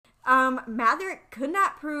Maverick could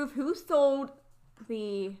not prove who sold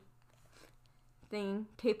the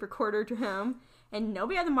tape recorder to him, and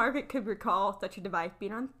nobody on the market could recall such a device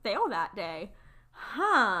being on sale that day.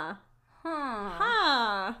 Huh.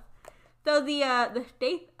 So the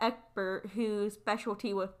state expert, whose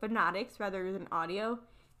specialty was phonetics rather than audio,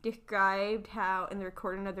 described how in the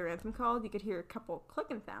recording of the ransom calls you could hear a couple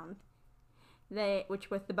clicking sounds,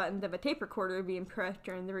 which was the buttons of a tape recorder being pressed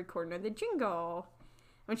during the recording of the jingle.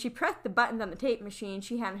 When she pressed the buttons on the tape machine,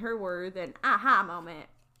 she had in her words an aha moment.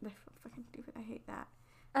 That's so fucking stupid. I hate that.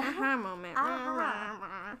 Aha moment.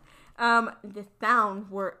 The sounds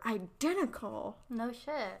were identical. No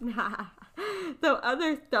shit. So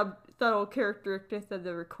other subtle characteristics of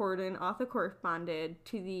the recording also corresponded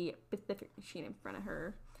to the specific machine in front of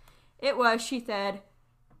her. It was, she said,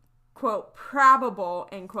 quote, probable,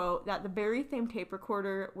 end quote, that the very same tape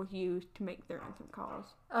recorder was used to make their ransom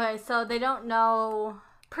calls. Okay, so they don't know,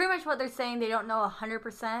 pretty much what they're saying, they don't know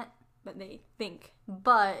 100%. But they think.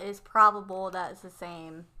 But it's probable that it's the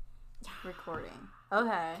same recording.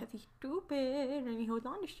 Okay. Because he's stupid and he holds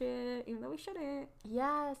on to shit, even though he shouldn't.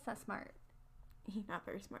 Yeah, it's not smart. He's not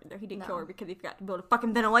very smart, though. He did kill her because he's got to build a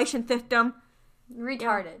fucking ventilation system. Retarded.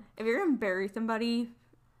 Yeah. If you're going to bury somebody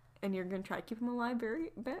and you're going to try to keep them alive,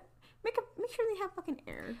 make sure they have fucking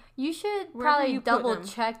air. You should probably double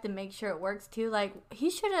check to make sure it works, too. Like, he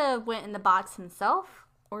should have went in the box himself.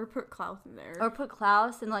 Or put Klaus in there. Or put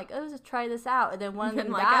Klaus and like, oh, let's try this out. And then one of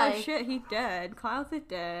them died. Oh shit, he's dead. Klaus is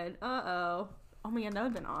dead. Uh-oh. Oh man, that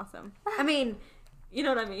would have been awesome. I mean, you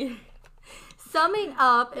know what I mean. Summing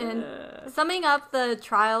up the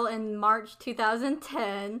trial in March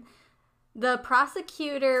 2010, the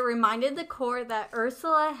prosecutor reminded the court that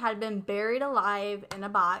Ursula had been buried alive in a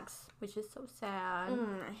box, which is so sad.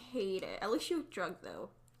 I hate it. At least she was drugged though.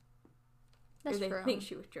 That's true. They think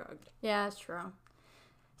she was drugged. Yeah, that's true.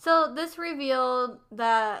 So this revealed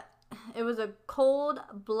that it was a cold,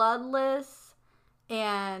 bloodless,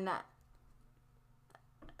 and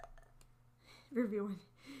revealing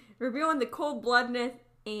the cold-bloodedness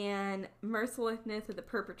and mercilessness of the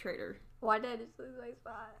perpetrator. Why did I just lose my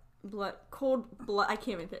spot? I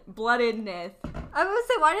can't even say bloodedness. I was gonna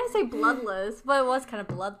say, why did I say bloodless? But it was kind of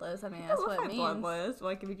bloodless. I mean, that's what it means. Bloodless.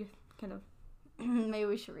 Like if we just kind of. Maybe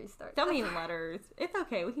we should restart. Don't even letters. It's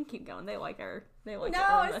okay. We can keep going. They like her. They like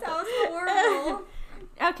No, it sounds horrible.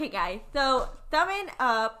 Okay, guys. So, summing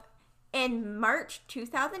up, in March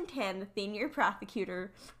 2010, the senior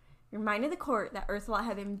prosecutor reminded the court that Ursula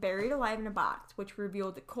had been buried alive in a box, which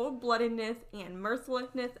revealed the cold-bloodedness and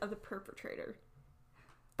mercilessness of the perpetrator.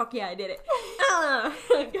 Fuck yeah, I did it.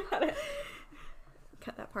 Got it.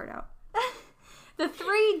 Cut that part out. The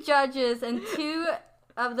 3 judges and 2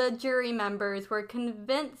 of the jury members were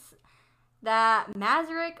convinced that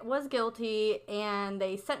Maverick was guilty, and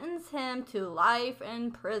they sentenced him to life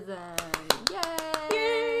in prison.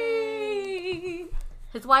 Yay!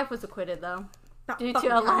 His wife was acquitted, though, due to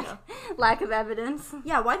a lack of evidence.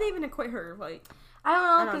 Yeah, why'd they even acquit her? Like, I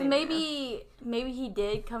don't know, because maybe he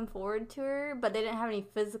did come forward to her, but they didn't have any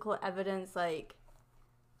physical evidence, like,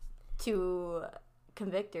 to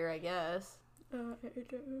convict her, I guess.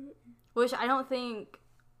 Which I don't think.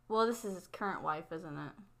 Well, this is his current wife, isn't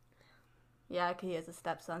it? Yeah, because he has a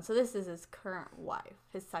stepson. So this is his current wife,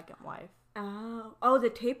 his second wife. Oh, the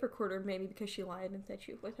tape recorder, maybe, because she lied and said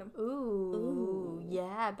she was with him. Ooh.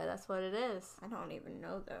 Yeah, but that's what it is. I don't even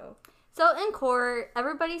know, though. So in court,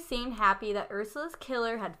 everybody seemed happy that Ursula's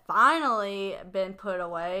killer had finally been put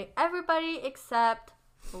away. Everybody except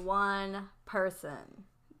one person.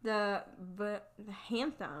 The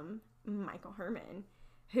handsome Micheal Herrmann,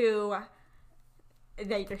 who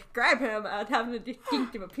they describe him as having a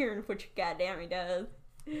distinctive appearance, which goddamn he does.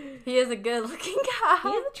 He is a good looking guy. He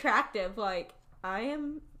is attractive. Like, I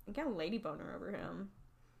got a lady boner over him.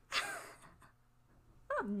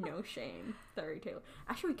 No shame. Sorry, Taylor.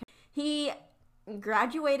 Actually, he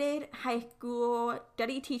graduated high school,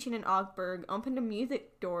 studied teaching in Augsburg, opened a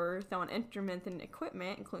music store selling instruments and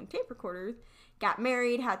equipment, including tape recorders, got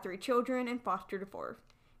married, had 3 children, and fostered a 4th.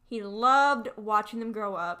 He loved watching them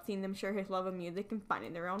grow up, seeing them share his love of music, and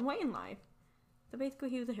finding their own way in life. So basically,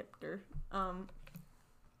 he was a hipster.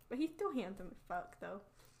 But he's still handsome as fuck, though.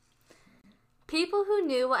 People who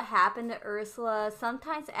knew what happened to Ursula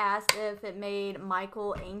sometimes asked if it made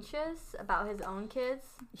Micheal anxious about his own kids.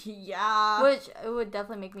 Yeah. Which it would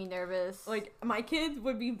definitely make me nervous. Like, my kids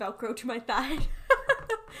would be Velcro to my side.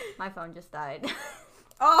 My phone just died.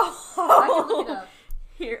 Oh! I can look it up.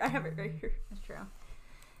 Here, I have it right here. That's true.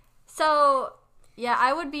 So, yeah,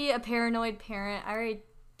 I would be a paranoid parent. I already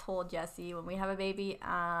told Jesse when we have a baby,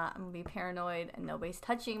 I'm going to be paranoid and nobody's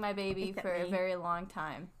touching my baby for a very long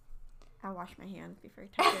time. I'll wash my hands before I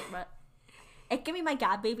touch it, but it give me my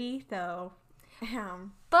god baby, so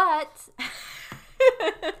But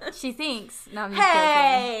she thinks. No, I'm just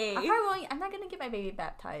hey, joking. I'm not gonna get my baby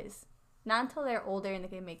baptized. Not until they're older and they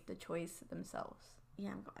can make the choice themselves.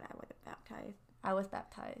 Yeah, I'm glad I wasn't baptized. I was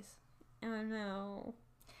baptized. Oh no.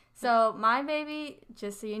 So my baby,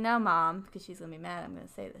 just so you know, Mom, because she's gonna be mad, I'm gonna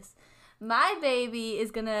say this. My baby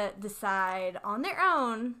is gonna decide on their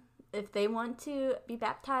own if they want to be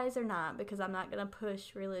baptized or not, because I'm not gonna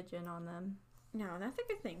push religion on them. No, that's a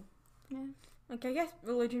good thing. Yeah. Like, I guess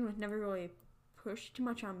religion was never really pushed too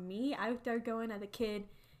much on me. I started going as a kid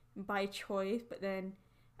by choice, but then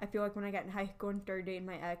I feel like when I got in high school and started dating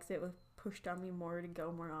my ex, it was pushed on me more to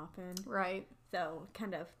go more often. Right. So,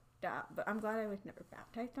 kind of stopped. But I'm glad I was never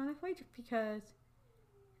baptized, honestly, just because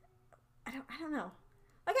I don't know.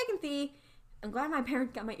 Like, I can see, I'm glad my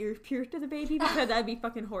parents got my ears pierced as a baby, because I'd be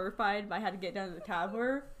fucking horrified if I had to get down to the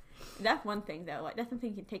toddler. That's one thing, though. Like, that's something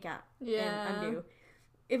you can take out and undo.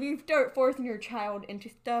 If you start forcing your child into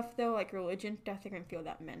stuff, though, like religion stuff, they're going to feel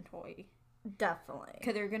that mentally. Definitely.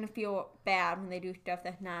 Because they're going to feel bad when they do stuff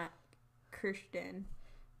that's not Christian.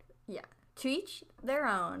 Yeah. To each their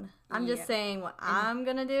own. I'm just saying what I'm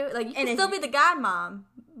going to do. Like, you can and still be the godmom,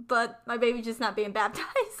 but my baby's just not being baptized.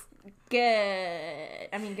 Good.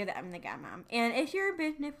 I mean, good that I'm the godmom. And it's your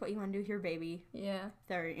business what you want to do with your baby. Yeah.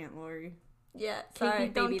 Sorry, Aunt Lori. Yeah. Sorry,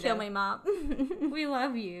 don't kill me, Mom. We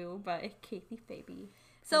love you, but it's Casey's baby.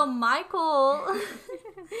 So Michael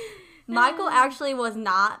actually was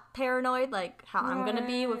not paranoid like how I'm going to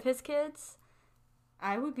be with his kids.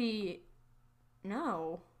 I would be,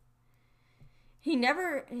 no. He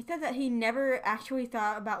said that he never actually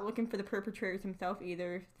thought about looking for the perpetrators himself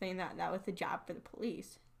either, saying that that was the job for the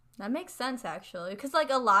police. That makes sense, actually. Because,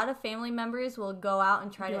 like, a lot of family members will go out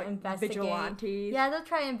and try to investigate. Vigilantes. Yeah, they'll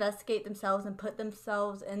try to investigate themselves and put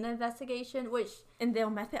themselves in the investigation, which... And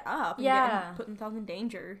they'll mess it up and put themselves in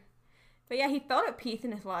danger. But yeah, he felt at peace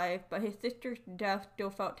in his life, but his sister's death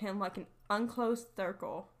still felt to him like an unclosed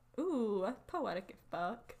circle. Ooh, that's poetic as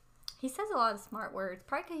fuck. He says a lot of smart words.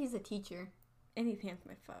 Probably because he's a teacher. And he's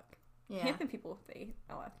handsome as fuck. Yeah. Handsome people say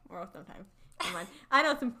a lot, or sometimes. I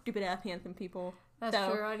know some stupid-ass handsome people. That's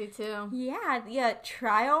true, I do too. Yeah,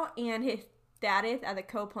 trial and his status as a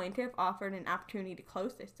co-plaintiff offered an opportunity to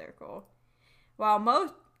close this circle. While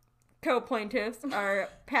most co-plaintiffs are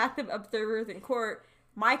passive observers in court,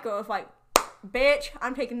 Michael is like, bitch,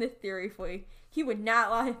 I'm taking this seriously. He would not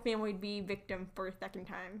allow his family to be victim for a second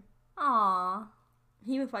time. Aww.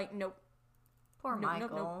 He was like, nope. Poor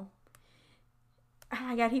Michael. Nope. Oh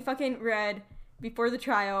my god, he fucking read, before the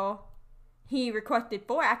trial, he requested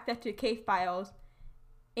full access to case files,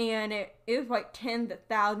 and it was like tens of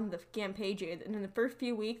thousands of scanned pages, and in the first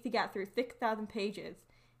few weeks, he got through 6,000 pages,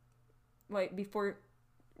 like, before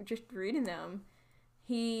just reading them.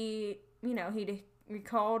 He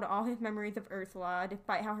recalled all his memories of Ursula,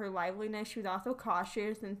 despite how her liveliness, she was also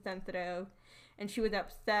cautious and sensitive, and she would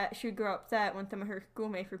grow upset when some of her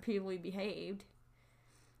schoolmates repeatedly behaved.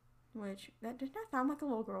 Which, that does not sound like a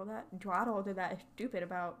little girl that dawdled or that is stupid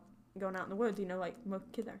about going out in the woods, like most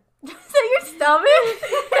kids are. So your stomach?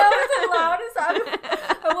 That was the loudest.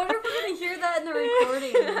 I wonder if we're going to hear that in the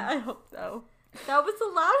recording. I hope so. That was the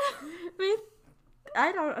loudest.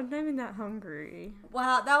 I'm not even that hungry.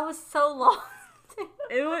 Wow, that was so long.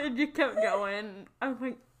 It just kept going. I'm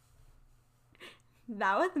like,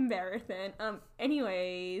 that was embarrassing.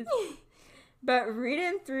 Anyways. But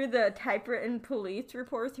reading through the typewritten police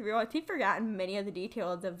reports, he realized he'd forgotten many of the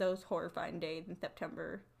details of those horrifying days in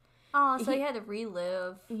September. Oh, so he had to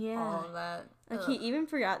relive all of that. Like, he even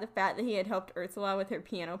forgot the fact that he had helped Ursula with her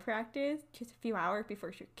piano practice just a few hours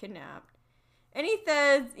before she was kidnapped. And he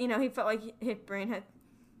says, he felt like his brain had...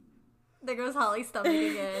 There goes Holly's stomach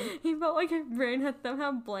again. He felt like his brain had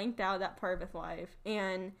somehow blanked out that part of his life.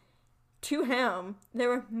 And to him, there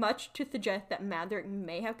was much to suggest that Madrick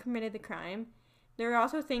may have committed the crime. There were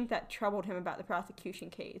also things that troubled him about the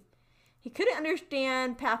prosecution case. He couldn't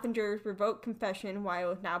understand Passenger's revoked confession while it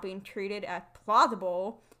was now being treated as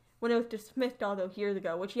plausible when it was dismissed all those years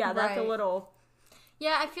ago, which, that's a little...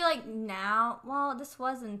 Yeah, I feel like now... Well, this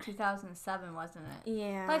was in 2007, wasn't it?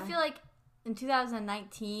 Yeah. But I feel like in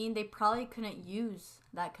 2019, they probably couldn't use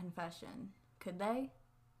that confession. Could they?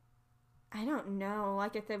 I don't know.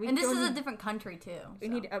 Like I said, and this is a different country, too. We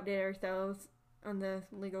need to update ourselves on the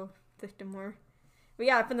legal system more. But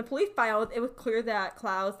yeah, from the police files, it was clear that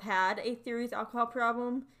Klaus had a serious alcohol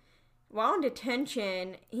problem. While in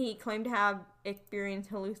detention, he claimed to have experienced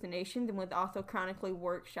hallucinations and was also chronically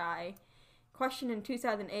work shy. Questioned in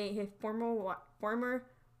 2008, his former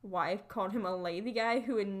wife called him a lazy guy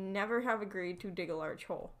who would never have agreed to dig a large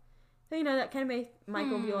hole. So, that kind of made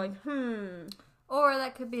Michael be like, Or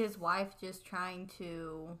that could be his wife just trying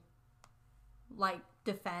to, like,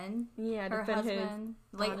 defend her husband,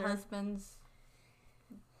 late husband's.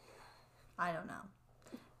 I don't know.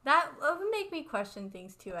 That would make me question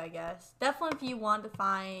things too, I guess. Definitely if you want to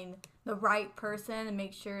find the right person and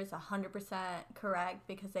make sure it's 100% correct,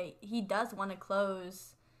 because he does want to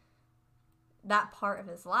close that part of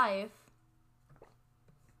his life.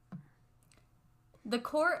 The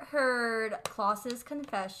court heard Klaus's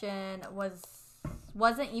confession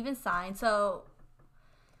wasn't even signed, so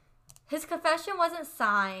his confession wasn't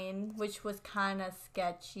signed, which was kind of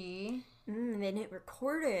sketchy. They didn't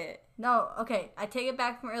record it. No, okay, I take it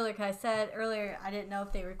back from earlier, because I said earlier I didn't know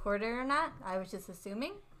if they recorded it or not. I was just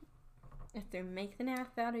assuming. If they're making an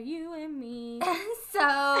ass out of you and me. So,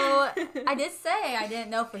 I did say I didn't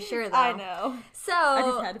know for sure, though. I know. So, I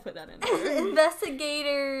just had to put that in there.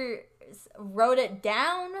 Investigators wrote it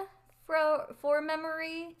down for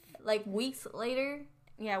memory, like weeks later.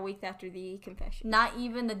 Yeah, weeks after the confession. Not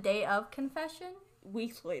even the day of confession.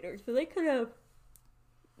 Weeks later. So they could have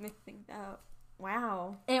mixed things out.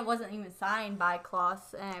 Wow. And it wasn't even signed by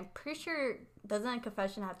Klaus. And I'm pretty sure, doesn't a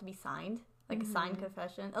confession have to be signed? Like a signed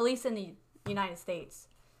confession? At least in the United States.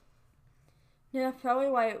 Yeah, that's probably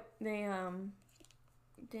why they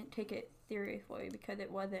didn't take it seriously, because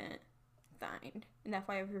it wasn't signed. And that's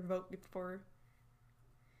why it was revoked before.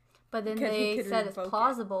 But then they said it's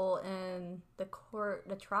plausible in the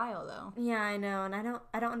trial, though. Yeah, I know, and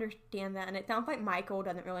I don't understand that. And it sounds like Michael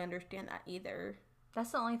doesn't really understand that either.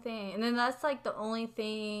 That's the only thing. And then that's like the only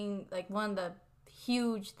thing, like one of the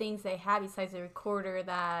huge things they had besides the recorder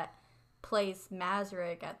that plays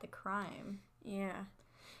Mazurek at the crime. Yeah.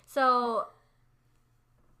 So,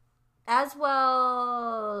 as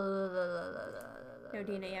well... No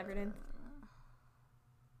DNA evidence?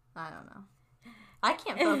 I don't know. I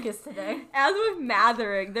can't focus today. As with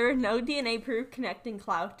Mazurek, there was no DNA proof connecting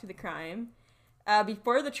Klaus to the crime.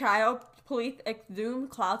 Before the trial, police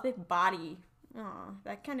exhumed Klaus's body. Aw,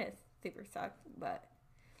 that kind of super sucks, but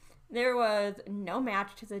there was no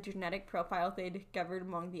match to the genetic profiles they discovered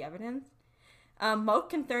among the evidence. Most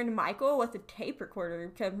concerned Michael was the tape recorder,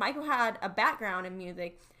 because Michael had a background in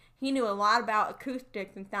music. He knew a lot about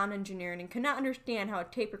acoustics and sound engineering and could not understand how a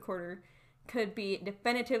tape recorder could be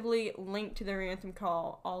definitively linked to the ransom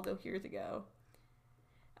call all those years ago.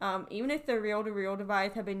 Even if the reel-to-reel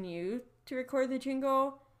device had been used to record the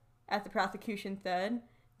jingle, as the prosecution said,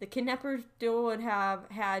 the kidnappers still would have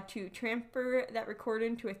had to transfer that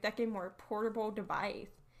recording to a second, more portable device,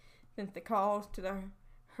 since the calls to the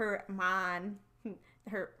Herrmann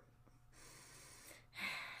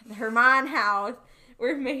house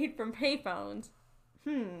were made from payphones.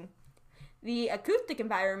 The acoustic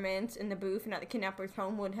environments in the booth and at the kidnapper's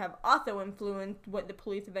home would have also influenced what the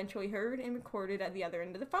police eventually heard and recorded at the other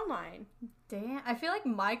end of the phone line. Damn, I feel like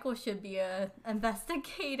Michael should be a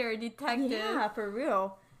investigator, detective. Yeah, for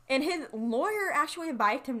real. And his lawyer actually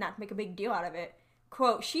advised him not to make a big deal out of it.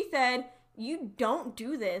 Quote, she said, "You don't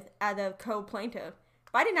do this as a co-plaintiff.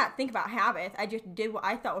 If I did not think about habits, I just did what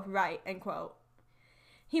I thought was right," end quote.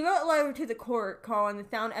 He wrote a letter to the court calling the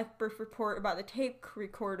sound expert's report about the tape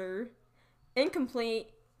recorder incomplete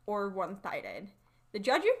or one-sided. The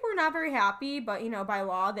judges were not very happy, but, by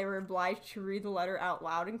law, they were obliged to read the letter out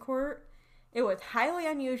loud in court. It was highly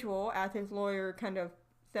unusual, as his lawyer kind of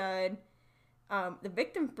said. The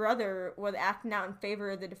victim's brother was acting out in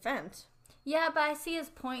favor of the defense. Yeah, but I see his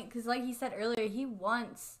point, because like he said earlier, he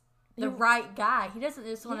wants the right guy. He doesn't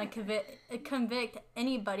just want to convict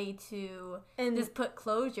anybody to just put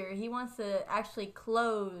closure. He wants to actually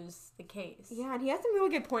close the case. Yeah, and he has some really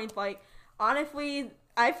good points. Like, honestly,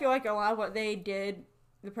 I feel like a lot of what they did,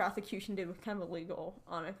 the prosecution did, was kind of illegal,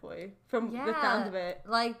 honestly, from the sounds of it.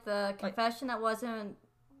 Like the confession that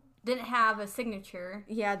didn't have a signature.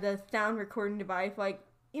 Yeah, the sound recording device. Like,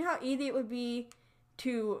 you know how easy it would be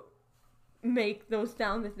to make those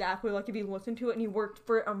sounds exactly like if you listened to it and you worked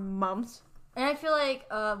for a month. And I feel like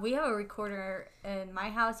we have a recorder in my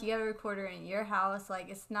house. You have a recorder in your house. Like,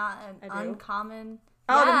 it's not an uncommon...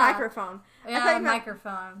 Oh, the microphone. Yeah, the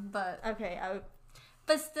microphone, but... Okay,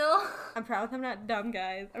 But still... I'm proud I'm not dumb,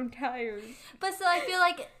 guys. I'm tired. But still, I feel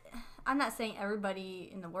like... I'm not saying everybody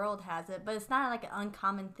in the world has it, but it's not like an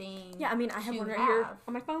uncommon thing. Yeah, I mean, I have one right here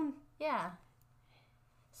on my phone. Yeah.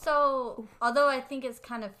 So, although I think it's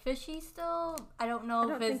kind of fishy still, I don't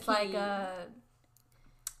know if it's like a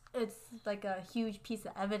huge piece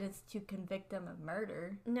of evidence to convict him of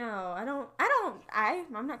murder. No,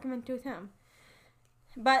 I'm not convinced with him.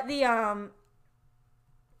 But the and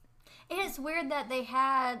And it's weird that they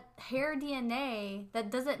had hair DNA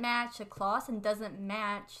that doesn't match to Klaus and doesn't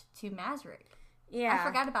match to Masrick. Yeah. I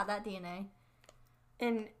forgot about that DNA.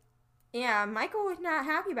 And, yeah, Michael was not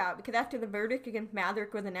happy about it because after the verdict against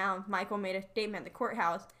Masrick was announced, Michael made a statement at the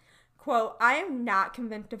courthouse, quote, "I am not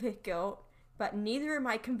convinced of his guilt, but neither am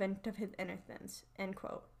I convinced of his innocence," end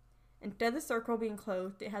quote. Instead of the circle being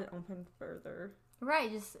closed, it has opened further.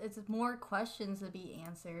 Right, just it's more questions to be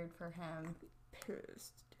answered for him.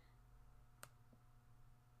 Pissed.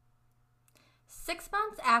 6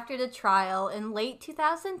 months after the trial, in late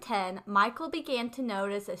 2010, Michael began to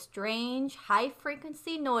notice a strange,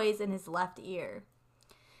 high-frequency noise in his left ear.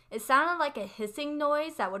 It sounded like a hissing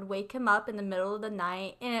noise that would wake him up in the middle of the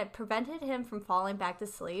night, and it prevented him from falling back to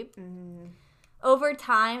sleep. Over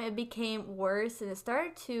time, it became worse, and it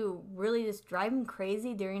started to really just drive him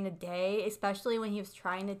crazy during the day, especially when he was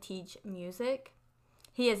trying to teach music.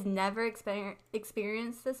 He has never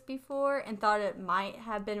experienced this before and thought it might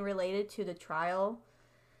have been related to the trial,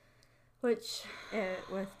 which... It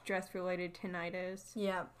was stress-related tinnitus.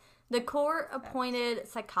 Yeah. The court appointed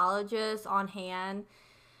psychologists on hand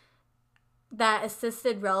that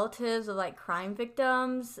assisted relatives of, like, crime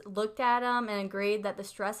victims, looked at him, and agreed that the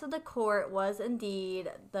stress of the court was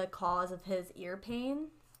indeed the cause of his ear pain.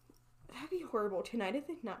 That'd be horrible. Tinnitus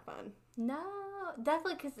is not fun. No,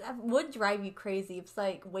 definitely, because it would drive you crazy. It's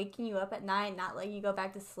like waking you up at night, not letting you go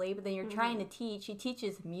back to sleep, but then you're trying to teach. He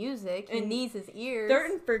teaches music. He needs his ears.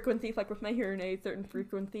 Certain frequencies, like with my hearing aids, certain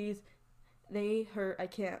frequencies, they hurt. I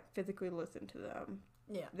can't physically listen to them.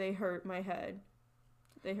 Yeah. They hurt my head.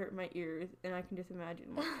 They hurt my ears, and I can just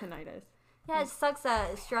imagine what tinnitus. Yeah, it sucks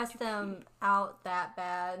that it stressed them out that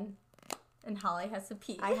bad. And Holly has to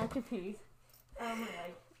pee. I have to pee. Oh my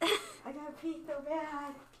god. I gotta pee so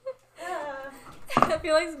bad. I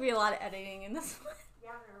feel like there's gonna be a lot of editing in this one.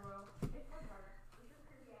 Yeah, there will.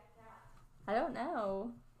 I don't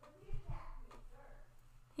know.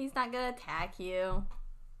 He's not gonna attack you.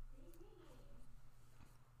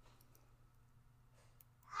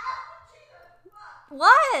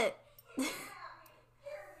 What? He's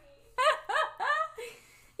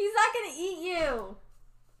not gonna eat you.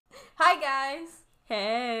 Hi guys.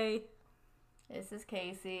 Hey. This is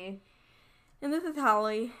Casey. And this is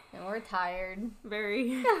Holly. And we're tired.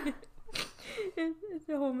 Very. It's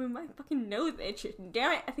a whole moon. My fucking nose itches.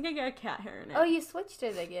 Damn it. I think I got a cat hair in it. Oh, you switched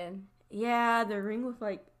it again. Yeah, the ring was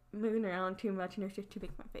like moving around too much and it's just too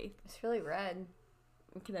big for my face. It's really red.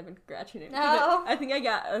 Because I've been scratching it. No. I think I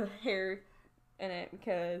got a hair in it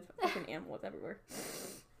because fucking animals everywhere.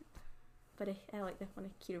 But I like that one.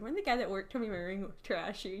 It's cute. One of the guys at work told me my ring was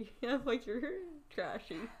trashy. I was like, you're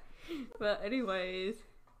trashy. But anyways,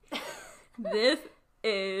 this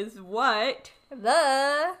is what?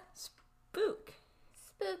 The Spook.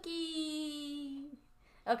 Spooky.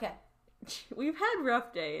 Okay. We've had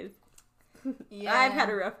rough days. Yeah. I've had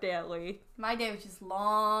a rough day at least. My day was just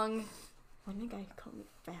long. One of the guys called me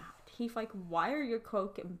fat. He's like, why are your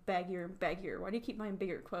clothes getting baggier and baggier? Why do you keep buying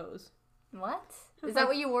bigger clothes? What? Is that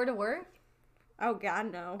what you wore to work? Oh,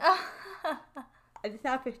 God, no. I just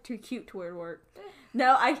thought it's too cute to wear to work.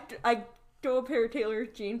 No, I stole a pair of Taylor's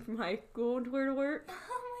jeans from high school to wear to work. Oh,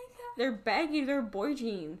 my God. They're baggy. They're boy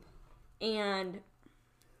jeans. And,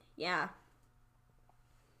 yeah.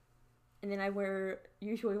 And then I wear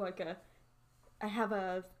usually I have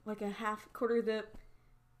a half quarter zip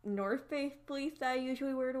North Face fleece that I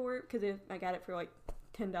usually wear to work because I got it for like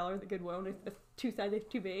 $10 at Goodwill and the two sizes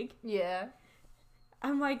too big. Yeah.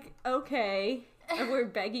 I'm like, okay, I wear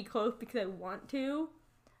baggy clothes because I want to.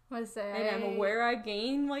 And I'm aware I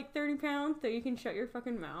gained like 30 pounds, so you can shut your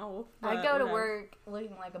fucking mouth. I go to work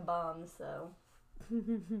looking like a bum, so.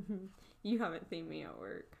 You haven't seen me at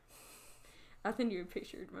work. I'll send you a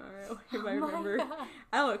picture tomorrow if I remember.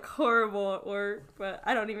 I look horrible at work, but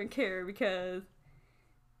I don't even care because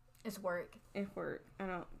it's work. It's work. I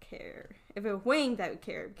don't care. If it was wings, I would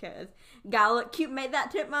care because gotta look cute, made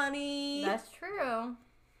that tip money. That's true.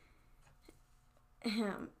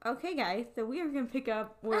 Okay, guys, so we are going to pick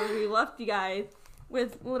up where we left you guys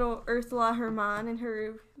with little Ursula Herrmann and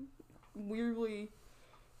her weirdly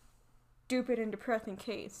stupid and depressing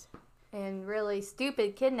case. And really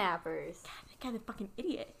stupid kidnappers. God, that guy's a fucking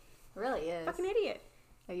idiot. Really is. Fucking idiot.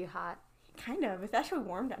 Are you hot? Kind of. It's actually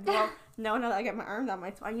warm down. Well, no, now that I got my arms on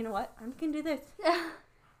my spine, you know what? I'm going to do this. Okay.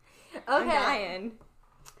 I'm dying.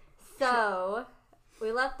 So,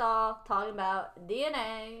 we left off talking about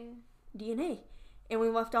DNA. And we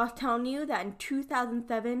left off telling you that in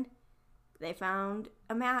 2007, they found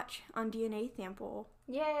a match on DNA samples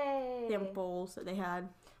that they had.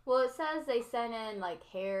 Well, it says they sent in, like,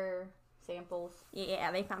 hair samples. Yeah,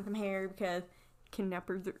 they found some hair because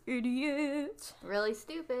Kidnappers are idiots. Really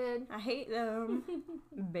stupid. I hate them.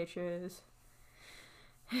 Bitches.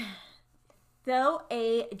 Though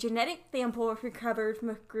a genetic sample was recovered from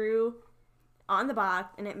a screw on the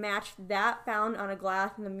box, and it matched that found on a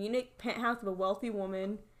glass in the Munich penthouse of a wealthy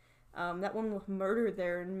woman. That woman was murdered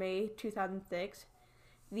there in May 2006.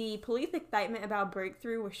 The police excitement about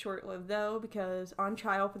breakthrough was short-lived, though, because on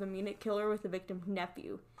trial for the Munich killer was the victim's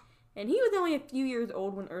nephew. And he was only a few years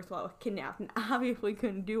old when Ursula was kidnapped and obviously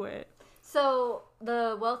couldn't do it. So,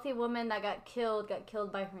 the wealthy woman that got killed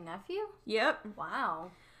by her nephew? Yep.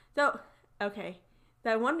 Wow. So, okay.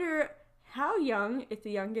 So I wonder how young is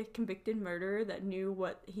the youngest convicted murderer that knew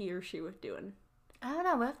what he or she was doing? I don't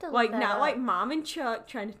know. We have to look Like, that not up. like Mom and Chuck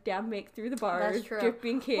trying to stab Mick through the bars, That's true. just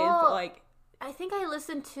being kids, Well, but like... I think I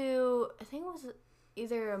listened to, I think it was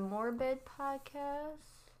either a Morbid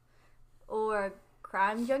podcast or a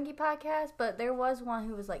Crime Junkie podcast, but there was one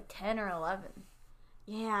who was like 10 or 11.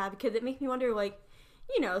 Yeah, because it makes me wonder, like,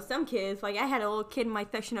 you know, some kids, like, I had a little kid in my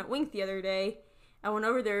session at Wink the other day. I went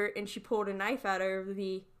over there, and she pulled a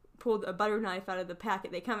butter knife out of the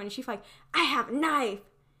packet they come in, and she's like, I have a knife!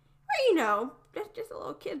 Well, you know, that's just a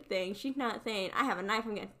little kid thing. She's not saying, I have a knife,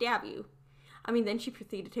 I'm gonna stab you. I mean, then she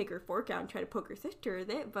proceeded to take her fork out and try to poke her sister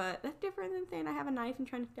with it, but that's different than saying I have a knife and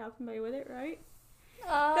trying to stab somebody with it, right? So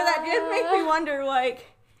that just makes me wonder, like,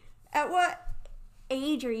 at what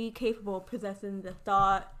age are you capable of possessing the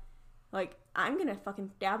thought, like, I'm gonna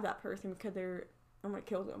fucking stab that person because I'm gonna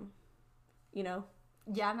kill them, you know?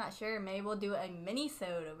 Yeah, I'm not sure. Maybe we'll do a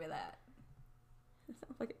mini-sode over that. That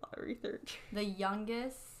sounds like a lot of research. The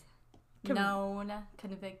youngest known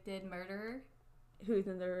convicted murderer. Who's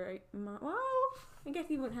in their right mind? Well, I guess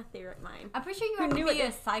he wouldn't have their right mind. I'm pretty sure you have to be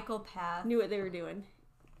a psychopath. Knew what they were doing.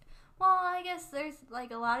 Well, I guess there's,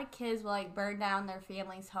 like, a lot of kids will, like, burn down their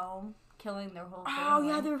family's home, killing their whole family. Oh,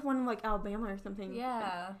 yeah, there was one in, like, Alabama or something.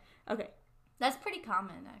 Yeah. Okay. That's pretty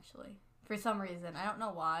common, actually. For some reason. I don't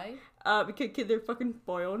know why. Because kids are fucking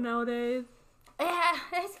spoiled nowadays. Yeah,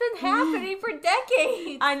 it's been happening for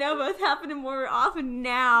decades. I know, but it's happening more often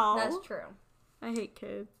now. That's true. I hate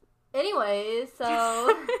kids. Anyways,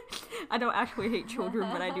 so... I don't actually hate children,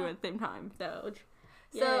 but I do at the same time, so...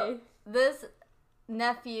 So, this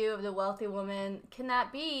nephew of the wealthy woman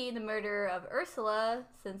cannot be the murderer of Ursula,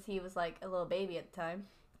 since he was, like, a little baby at the time.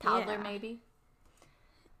 Toddler, maybe.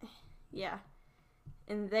 Yeah.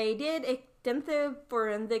 And they did extensive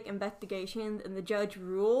forensic investigations, and the judge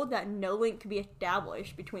ruled that no link could be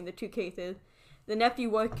established between the two cases. The nephew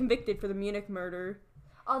was convicted for the Munich murder.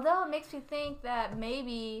 Although it makes me think that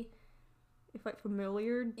maybe... It's like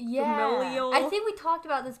familial. I think we talked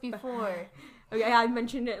about this before. Okay, I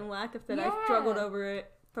mentioned it in last episode. I struggled over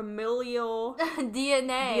it. Familial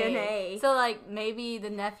DNA. So, like, maybe the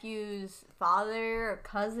nephew's father or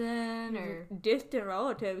cousin or... distant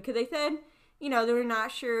relative. Because they said, you know, they were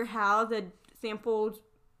not sure how the samples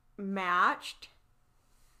matched.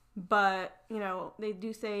 But, you know, they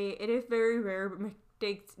do say it is very rare, but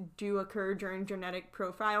mistakes do occur during genetic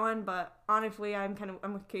profiling. But honestly, I'm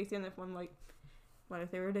with Casey on this one, like, what if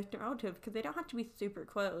they were a distant relative? Because they don't have to be super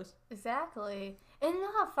close. Exactly. And you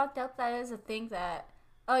know how fucked up that is to think that,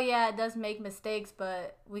 oh yeah, it does make mistakes,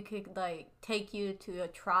 but we could, like, take you to a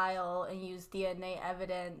trial and use DNA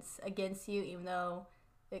evidence against you, even though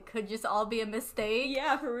it could just all be a mistake.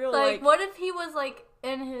 Yeah, for real. Like, what if he was, like,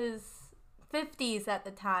 in his 50s at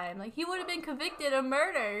the time? Like, he would have been convicted of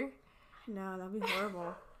murder. No, that'd be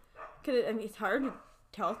horrible. Because, I mean, it's hard to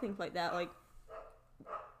tell things like that. Like,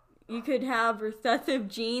 you could have recessive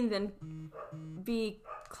genes and be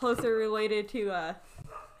closer related to, is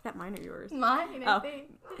that mine or yours? Mine, I think.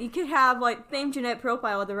 You could have, like, same genetic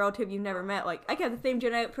profile with a relative you've never met. Like, I could have the same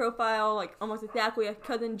genetic profile, like, almost exactly a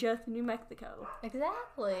cousin just in New Mexico.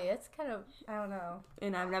 Exactly. It's kind of, I don't know.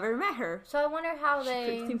 And I've never met her. So I wonder how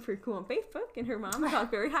She seems pretty cool on Facebook, and her mom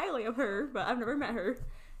talks very highly of her, but I've never met her.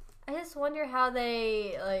 I just wonder how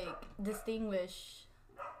they, like, distinguish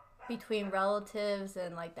between relatives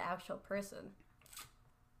and, like, the actual person.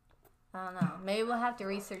 I don't know. Maybe we'll have to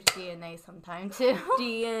research DNA sometime, too.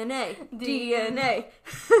 DNA.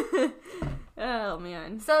 Oh,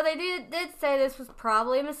 man. So they did say this was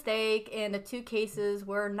probably a mistake, and the two cases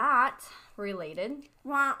were not related.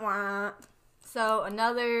 Wah, wah. So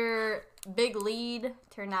another big lead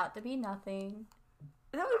turned out to be nothing.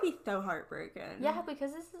 That would be so heartbreaking. Yeah,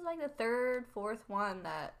 because this is, like, the third, fourth one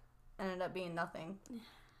that ended up being nothing.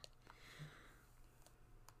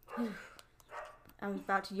 I was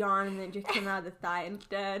about to yawn and then it just came out of the thigh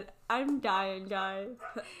instead. I'm dying, guys.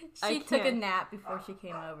 She took a nap before she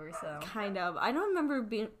came over, so. Kind of. I don't remember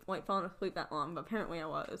being, like, falling asleep that long, but apparently I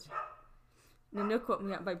was. No, Nook woke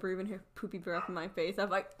me up by breathing her poopy breath in my face. I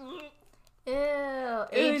was like, Ew.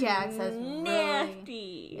 Ajax has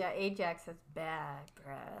nasty. Really, yeah, Ajax has bad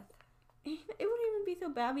breath. It wouldn't even be so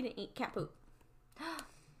bad we didn't eat cat poop.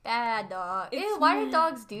 Bad dog. Ew, why do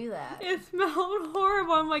dogs do that? It smelled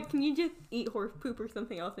horrible. I'm like, can you just eat horse poop or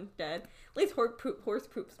something else instead? At least horse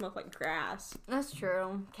poop smells like grass. That's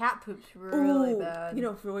true. Cat poop's really Ooh, bad. You know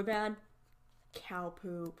what's really bad? Cow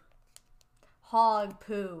poop. Hog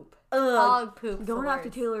poop. Ugh. Hog poop. Going out to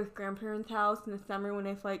Taylor's grandparents' house in the summer when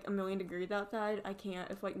it's like 1,000,000 degrees outside, I can't.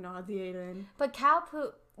 It's like nauseating. But cow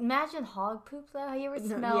poop. Imagine hog poop though. Have you ever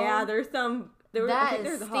smelled? Yeah, there's some. There's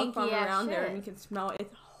a hog farm around there, and you can smell it.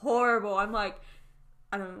 It's horrible. I'm like,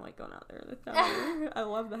 I don't even like going out there in the summer. I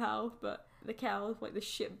love the house, but the cows, like the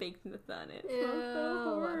shit baked in the sun. It smells so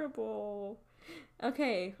horrible.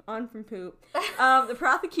 Okay, on from poop. The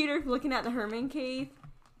prosecutors looking at the Herrmann case,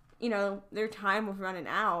 you know, their time was running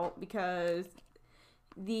out because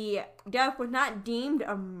the death was not deemed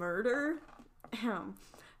a murder,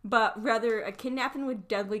 but rather a kidnapping with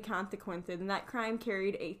deadly consequences, and that crime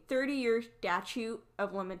carried a 30-year statute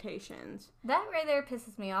of limitations. That right there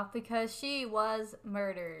pisses me off because she was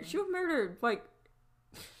murdered. She was murdered, like...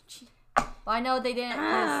 Well, I know they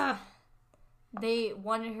didn't... They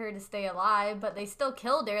wanted her to stay alive, but they still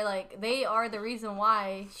killed her. Like, they are the reason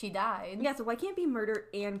why she died. Yeah, so why can't it be murder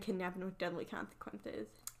and kidnapping with deadly consequences?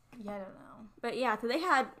 Yeah, I don't know. But yeah, so they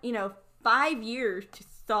had, 5 years to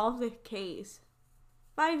solve the case.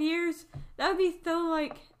 5 years? That would be so,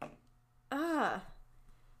 like, I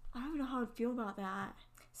don't know how I'd feel about that.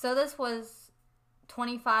 So this was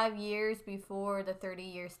 25 years before the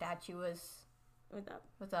 30-year statute was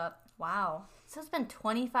up. Wow. So it's been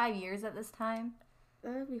 25 years at this time?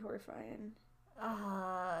 That would be horrifying.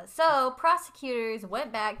 So prosecutors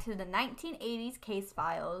went back to the 1980s case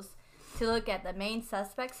files to look at the main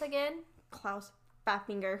suspects again. Klaus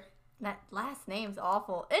Baffinger. That last name's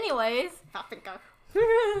awful. Anyways. Baffinger.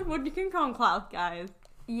 What you can call him Klaus, guys.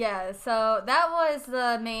 Yeah, so that was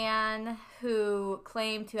the man who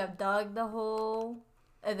claimed to have dug the hole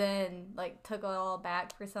and then, like, took it all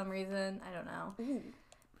back for some reason. I don't know. Ooh,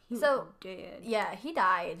 he was dead. Yeah, he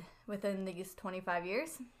died within these 25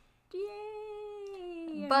 years.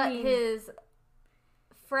 Yay! But his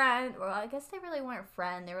friend, well, I guess they really weren't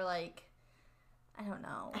friends. They were, like, I don't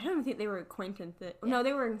know. I don't think they were acquaintances. Yeah. No,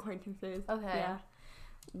 they were acquaintances. Okay. Yeah.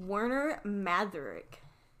 Werner Mazurek.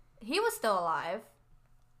 He was still alive.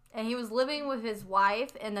 And he was living with his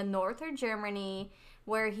wife in the north of Germany,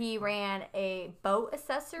 where he ran a boat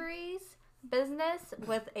accessories business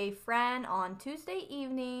with a friend on Tuesday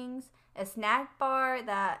evenings, a snack bar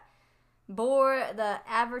that bore the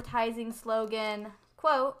advertising slogan,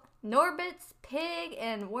 quote, Norbert's Pig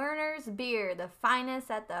and Werner's Beer, the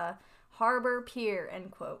finest at the harbor pier,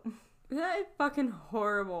 end quote. That is fucking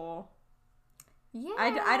horrible. Yeah.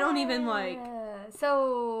 I don't even like...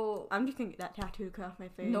 So... I'm just gonna get that tattoo across my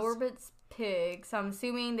face. Norbert's Pig. So I'm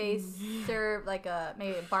assuming they serve like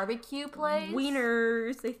maybe a barbecue place?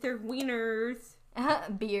 Wieners. They serve wieners.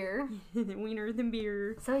 Beer. Wieners and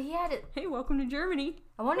beer. So he had it. Hey, welcome to Germany.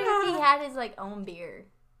 I wonder if he had his like own beer.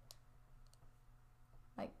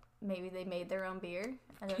 Like maybe they made their own beer.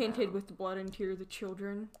 I don't Tainted know. with the blood and tears of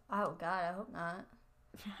children. Oh God, I hope not.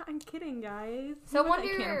 I'm kidding, guys. So I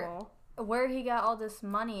wonder where he got all this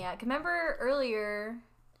money at. 'Cause remember earlier,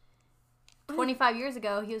 25 years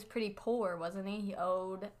ago, he was pretty poor, wasn't he? He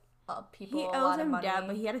owed people a lot of money. Yeah,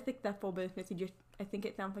 but he had a successful business. I think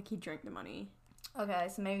it sounds like he drank the money. Okay,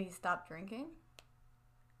 so maybe he stopped drinking?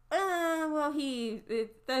 Well,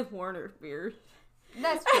 that's Warner's beer.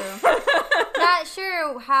 That's true. Not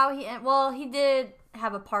sure how he did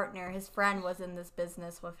have a partner. His friend was in this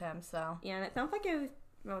business with him, so. Yeah, and it sounds like it was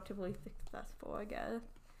relatively successful, I guess.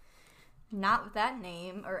 Not with that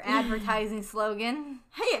name or advertising slogan.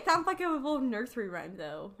 Hey, it sounds like a little nursery rhyme,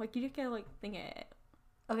 though. Like, you just gotta, like, sing it.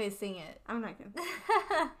 Okay, sing it. I'm not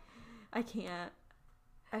gonna. I can't.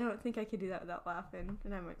 I don't think I could do that without laughing,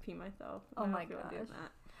 and I might pee myself. Oh my gosh.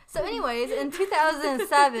 That. So anyways, in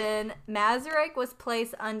 2007, Mazurek was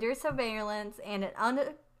placed under surveillance and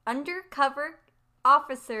an undercover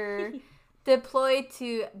officer deployed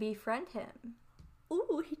to befriend him.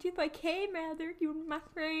 Ooh, he did like, hey, Mazurek, you my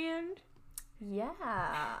friend. Yeah.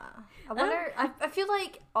 I wonder, I feel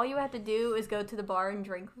like all you have to do is go to the bar and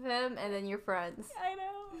drink with him, and then you're friends. I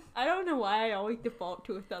know. I don't know why I always default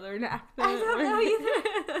to a southern accent. I don't know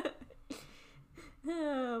either.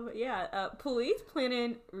 But yeah, police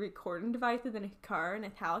planted recording devices in his car in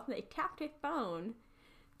his house, and they tapped his phone.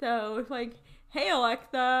 So it's like, hey,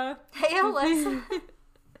 Alexa. Hey, Alexa.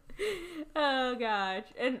 Oh gosh.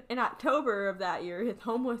 And in October of that year, his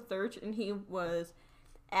home was searched and he was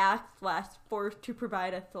asked/forced to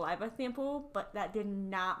provide a saliva sample, but that did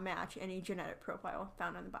not match any genetic profile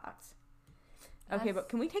found on the box. Okay, but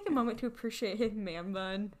can we take a moment to appreciate his man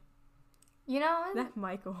bun? You know, That's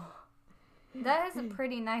Michael. That is a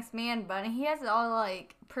pretty nice man bun. He has it all,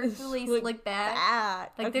 like, perfectly slicked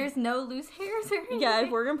back. Like, there's no loose hairs or anything. Yeah,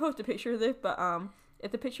 we're gonna post a picture of this, but,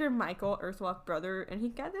 it's a picture of Michael, Ursula's brother, and he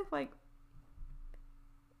got this, like,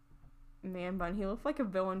 man bun. He looks like a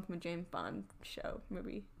villain from a James Bond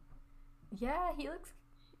movie. Yeah, he looks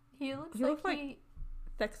like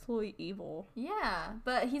sexually evil. Yeah,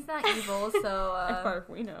 but he's not evil, so... as far as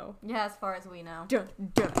we know. Yeah, as far as we know. Dun,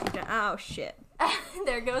 dun, dun. Oh, shit.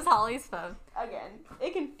 There goes Holly's phone. Again,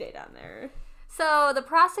 it can stay down there. So, the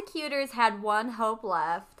prosecutors had one hope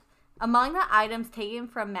left. Among the items taken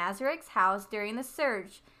from Masarek's house during the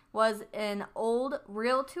search was an old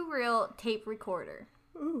reel-to-reel tape recorder.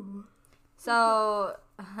 Ooh. So...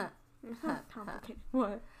 Complicated.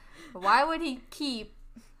 What? Why would he keep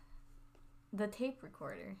the tape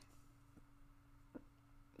recorder?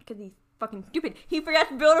 Because he's fucking stupid. He forgot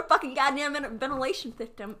to build a fucking goddamn ventilation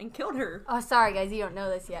system and killed her. Oh, sorry guys, you don't know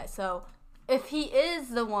this yet. So, if he is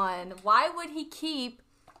the one, why would he keep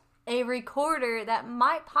a recorder that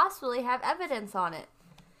might possibly have evidence on it?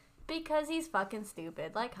 Because he's fucking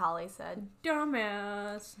stupid, like Holly said.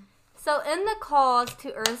 Dumbass. So, in the calls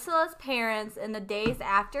to Ursula's parents in the days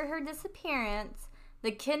after her disappearance,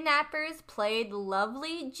 the kidnappers played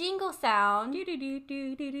lovely jingle sound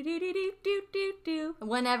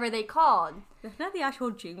whenever they called. That's not the actual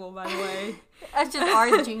jingle, by the way. That's just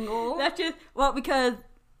our jingle. That's just, well, because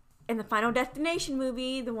in the Final Destination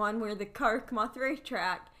movie, the one where the cars come off the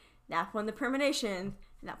racetrack, that's when the premonitions,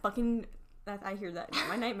 and that fucking, I hear that in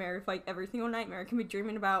my nightmares. Like, every single nightmare, I can be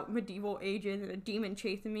dreaming about medieval ages and a demon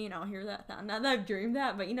chasing me, and I'll hear that sound. Not that I've dreamed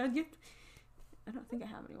that, but, just, I don't think I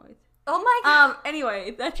have anyways. Oh my god.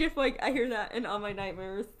 Anyway, that's just like, I hear that in all my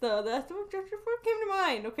nightmares. So that's what came to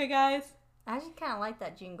mind, okay, guys? I just kind of like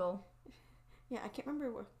that jingle. Yeah, I can't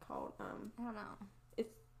remember what it's called. I don't know. It's,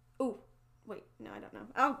 oh, wait, no, I don't know.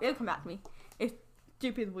 Oh, it'll come back to me. It's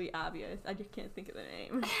stupidly obvious. I just can't think of the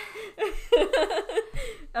name.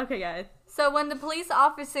 Okay, guys. So when the police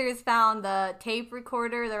officers found the tape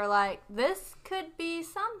recorder, they were like, this could be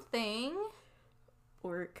something.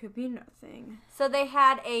 Or it could be nothing. So they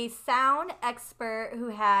had a sound expert who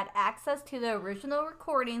had access to the original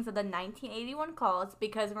recordings of the 1981 calls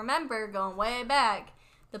because remember, going way back,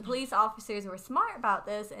 the police officers were smart about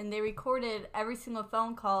this and they recorded every single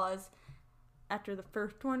phone call as... After the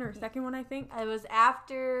first one or second one, I think? It was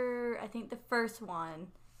after, I think, the first one.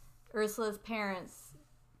 Ursula's parents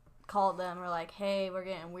called them and were like, hey, we're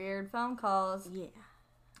getting weird phone calls. Yeah.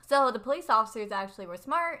 So the police officers actually were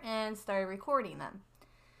smart and started recording them.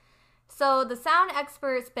 So the sound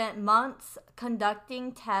expert spent months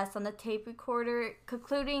conducting tests on the tape recorder,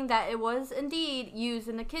 concluding that it was indeed used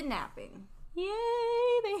in the kidnapping. Yay,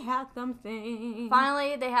 they had something.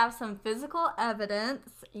 Finally, they have some physical evidence,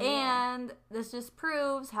 and this just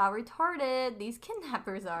proves how retarded these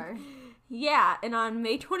kidnappers are. Yeah, and on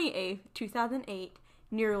May 28th, 2008,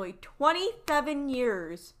 nearly 27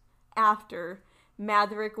 years after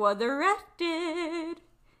Masarek was arrested,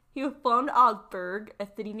 he was flown to Augsburg, a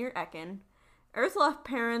city near Aachen. Ursula's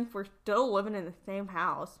parents were still living in the same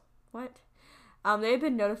house. What? They had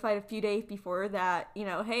been notified a few days before that,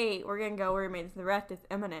 hey, we're going to go where we made this arrest, it's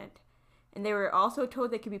imminent. And they were also told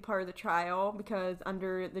they could be part of the trial because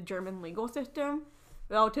under the German legal system,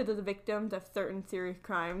 relatives of the victims of certain serious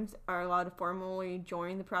crimes are allowed to formally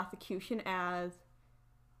join the prosecution as,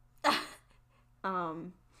 a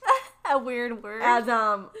weird word. As,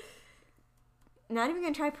 not even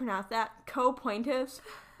going to try to pronounce that, co-plaintiffs,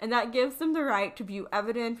 and that gives them the right to view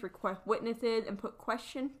evidence, request witnesses, and put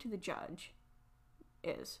questions to the judges.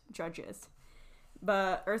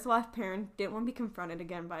 But Ursula's parents didn't want to be confronted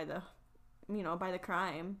again by the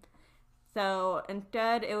crime. So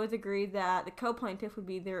instead, it was agreed that the co-plaintiff would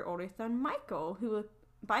be their oldest son, Micheal, who was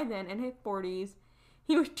by then in his 40s.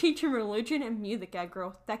 He was teaching religion and music at a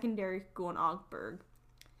girls' secondary school in Augsburg.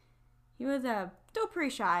 He was a still pretty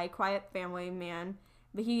shy, quiet family man,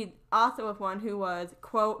 but he also was one who was,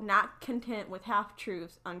 quote, not content with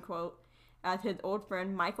half-truths, unquote, as his old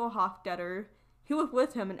friend Michael Hofstetter, who was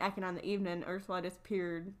with him in Aachen on the evening Ursula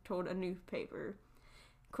disappeared, told a newspaper.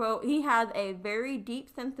 Quote, he has a very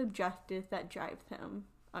deep sense of justice that drives him,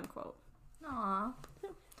 unquote. Aww.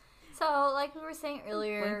 So, like we were saying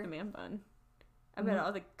earlier... Where's the man bun? I bet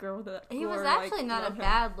all the girls at that He was floor, not a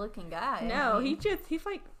bad-looking guy. No, he's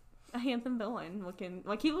like a handsome villain looking.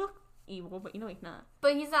 Like, he looked evil, but he's not.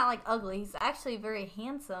 But he's not, like, ugly. He's actually very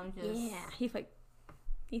handsome. He's like...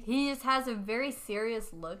 He just has a very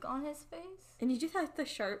serious look on his face. And he just has the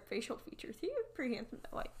sharp facial features. He's pretty handsome,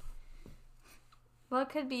 though. Like... Well, it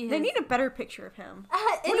could be his... They need a better picture of him.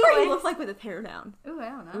 What do he look like with his hair down? Ooh, I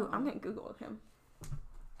don't know. Ooh, I'm going to Google him.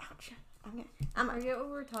 Ouch. I forget what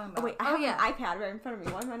we were talking about. Oh, wait, I have an iPad right in front of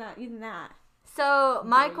me. Why am I not using that? So,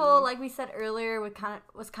 Micheal, like we said earlier,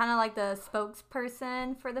 was kind of like the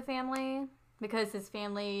spokesperson for the family. Because his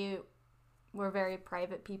family were very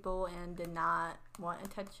private people and did not want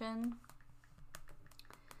attention.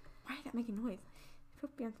 Why is that making noise?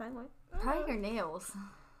 Could be on silent. Probably your nails.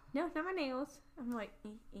 No, it's not my nails. I'm like,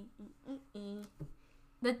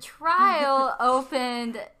 The trial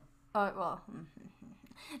opened... Oh, well...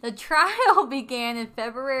 The trial began in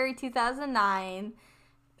February 2009.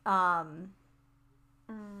 I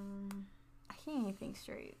can't even think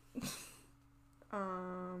straight.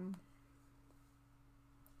 Oh!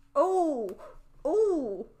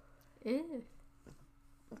 Ew.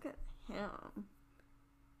 Look at him.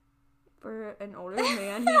 For an older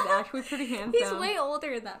man, he's actually pretty handsome. He's way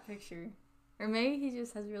older in that picture. Or maybe he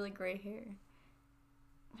just has really gray hair.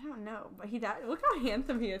 I don't know, but look how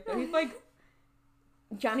handsome he is, though. He's like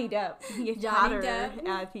Johnny Depp. He gets Johnny hotter Depp.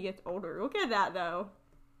 as he gets older. Look at that, though.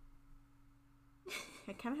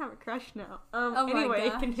 I kind of have a crush now.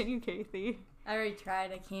 Anyway, continue, Casey. I already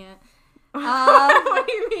tried. I can't. What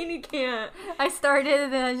do you mean you can't? I started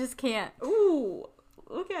and then I just can't. Ooh,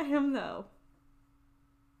 look at him, though.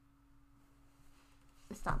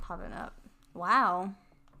 It's not popping up. Wow.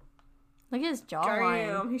 Look at his jawline.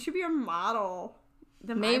 Damn, he should be a model.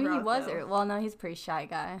 Maybe he was. Well, no, he's a pretty shy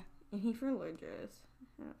guy. And he's religious.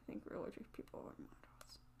 I don't think religious people are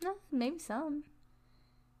models. No, maybe some.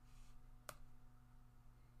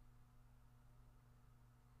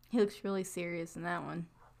 He looks really serious in that one.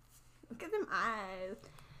 Look at them eyes.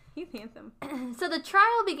 He's handsome. So the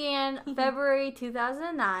trial began February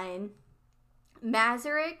 2009.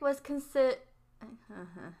 Masaryk was considered...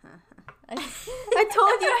 I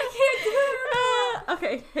told you I can't do it.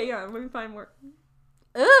 Okay, hang on. Let me find more.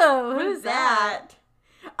 Ooh, What is that?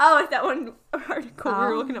 Oh, it's that one article we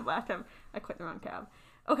were looking at last time. I clicked the wrong tab.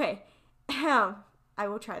 Okay. I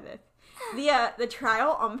will try this. The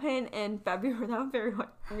trial opened in February. That was very hard.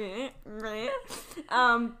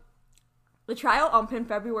 The trial opened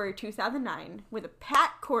February 2009 with a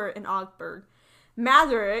packed court in Augsburg.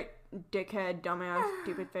 Masaryk, dickhead, dumbass,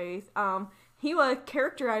 stupid face. He was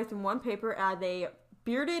characterized in one paper as a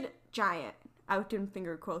bearded giant. I didn't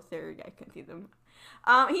finger quotes there. You guys can see them.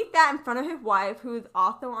 He sat in front of his wife, who is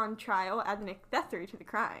also on trial as an accessory to the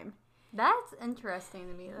crime. That's interesting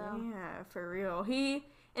to me, though. Yeah, for real. He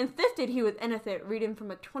insisted he was innocent, reading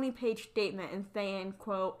from a 20-page statement and saying,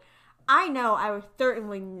 quote, "I know I was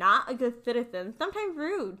certainly not a good citizen, sometimes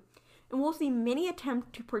rude, and will see many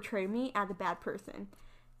attempts to portray me as a bad person.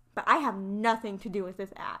 But I have nothing to do with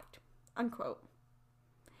this act." Unquote.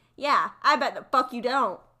 Yeah, I bet the fuck you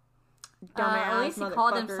don't. Dumbass at least he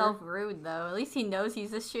called himself rude, though. At least he knows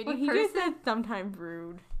he's a shitty person. He just said sometimes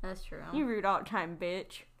rude. That's true. You rude all the time,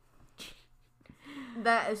 bitch.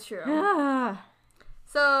 That is true.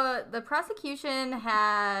 So, the prosecution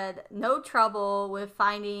had no trouble with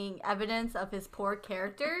finding evidence of his poor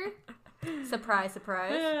character. Surprise,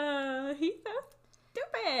 surprise. He's so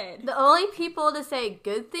stupid. The only people to say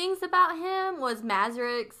good things about him was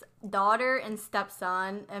Masaryk's daughter and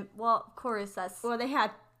stepson. And, well, of course, Well, they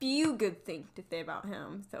had few good things to say about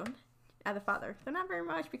him, so... As a father. So not very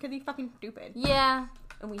much, because he's fucking stupid. Yeah.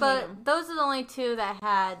 And we but hate him. Those are the only two that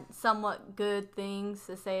had somewhat good things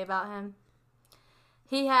to say about him.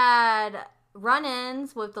 He had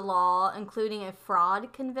run-ins with the law, including a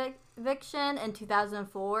fraud conviction in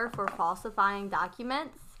 2004 for falsifying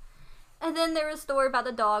documents. And then there was a story about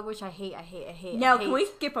the dog, which I hate. No, can we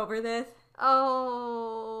skip over this?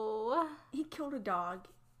 Oh. He killed a dog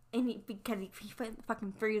because he put it in the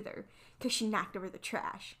fucking freezer because she knocked over the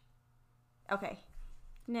trash. Okay.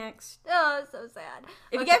 Next. Oh, it's so sad.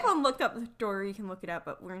 If you guys want to look up the story, you can look it up,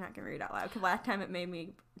 but we're not going to read it out loud because last time it made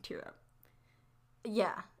me tear up.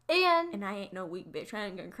 Yeah. And I ain't no weak bitch. I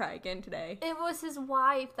ain't going to cry again today. It was his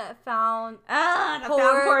wife that found...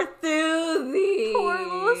 poor Susie. Poor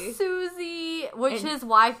little Susie. Which his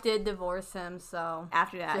wife did divorce him, so...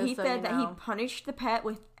 After that, he said that he punished the pet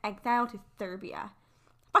with exile to Serbia.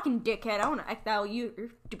 Fucking dickhead. I want to exile you, your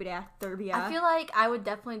stupid ass Serbia. I feel like I would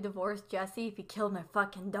definitely divorce Jesse if he killed my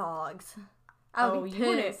fucking dogs. I would be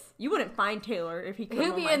pissed. You wouldn't find Taylor if he killed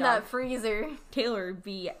He'd be in that freezer. Taylor would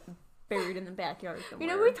be buried in the backyard somewhere.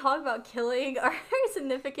 You know, we talk about killing our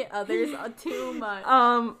significant others too much.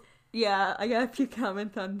 Yeah, I got a few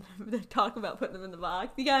comments on the talk about putting them in the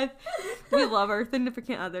box. You guys, we love our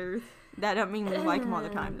significant others. That don't mean we like them all the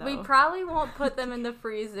time, though. We probably won't put them in the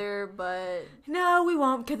freezer, but... No, we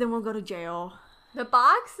won't, because then we'll go to jail. The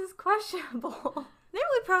box is questionable. They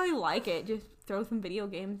would probably like it. Just throw some video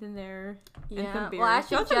games in there. And some beer. Well,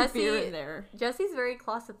 actually, throw some beer in there. Jesse's very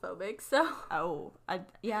claustrophobic, so... Oh,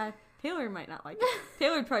 yeah, Taylor might not like it.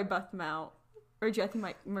 Taylor would probably bust them out. Or Jesse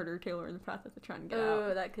might murder Taylor in the process of trying to get out.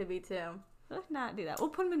 Oh, that could be, too. Let's not do that. We'll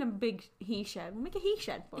put him in a big he shed. We'll make a he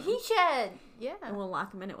shed for him. He shed! Yeah. And we'll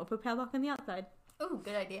lock him in it. We'll put padlock on the outside. Oh,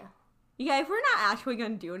 good idea. Yeah, if we're not actually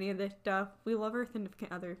going to do any of this stuff, we love our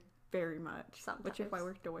significant other very much. Sometimes. Which is why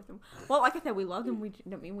we're still with them. Well, like I said, we love them. We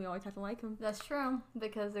don't mean we always have to like them. That's true,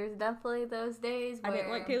 because there's definitely those days where... I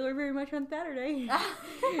didn't like Taylor very much on Saturday.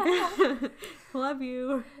 Love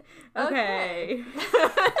you. Okay.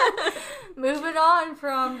 Moving on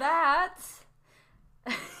from that.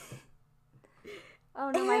 Oh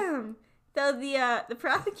no, So the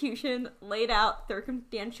prosecution laid out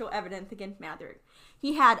circumstantial evidence against Maverick.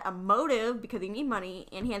 He had a motive because he needed money,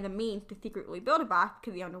 and he had the means to secretly build a box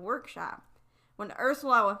because he owned a workshop. When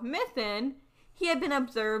Ursula was missing, he had been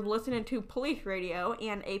observed listening to police radio,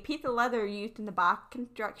 and a piece of leather used in the box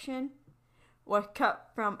construction was cut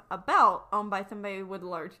from a belt owned by somebody with a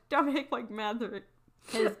large stomach like Maverick.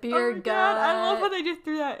 His beer gut. God, I love how they just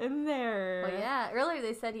threw that in there. Well, yeah. Earlier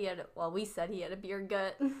they said he had... Well, we said he had a beer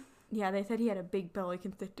gut. Yeah, they said he had a big belly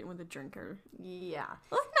consistent with a drinker. Yeah.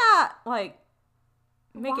 Let's not,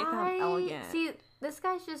 make it sound elegant. See, this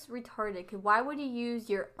guy's just retarded. Cause why would you use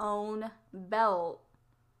your own belt?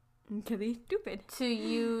 Because he's stupid. To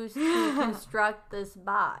use to construct this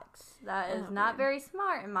box. That is not very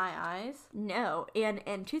smart in my eyes. No. And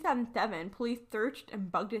in 2007, police searched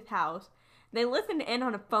and bugged his house. They listened in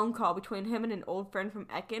on a phone call between him and an old friend from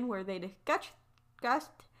Ekin where they discussed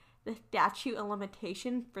the statute of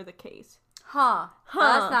limitations for the case. Huh.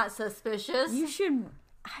 That's not suspicious. You should...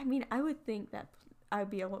 I would think that I'd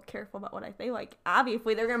be a little careful about what I say.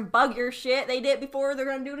 Obviously, they're going to bug your shit. They did it before. They're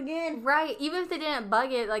going to do it again. Right. Even if they didn't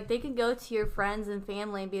bug it, they could go to your friends and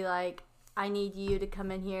family and be like, I need you to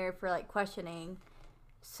come in here for, questioning.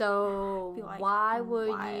 So, why would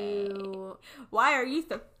you... Why are you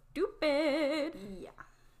so stupid? Yeah.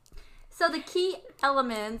 So the key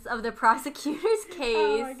elements of the prosecutor's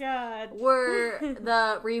case were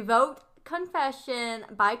the revoked confession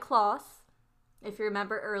by Klaus. If you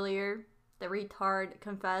remember earlier, the retard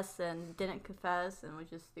confessed and didn't confess and was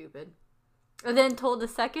just stupid. And then told the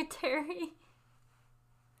secretary.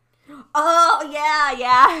 Oh,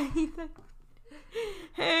 yeah. He said,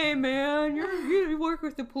 hey, man, you work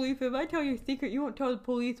with the police. If I tell you a secret, you won't tell the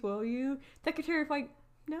police, will you? Secretary's like,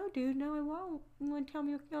 no, dude, no, I won't. You want to tell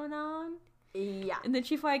me what's going on? Yeah. And then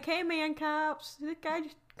she's like, hey, man, cops, this guy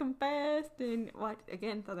just confessed. And,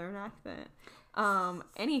 again, southern accent.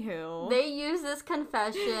 Anywho. They used this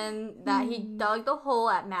confession that he dug the hole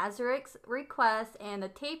at Mazurik's request and the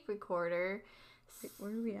tape recorder. Wait,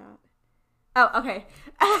 where are we at? Oh, okay.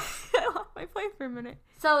 I lost my place for a minute.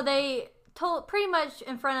 So they told, pretty much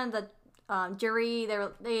in front of the jury,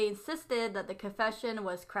 they insisted that the confession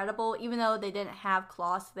was credible, even though they didn't have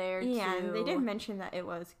Klaus there. Yeah, and they did mention that it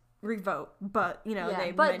was revoked, but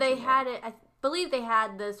they had it. I believe they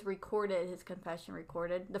had this recorded, his confession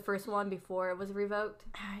recorded, the first one before it was revoked.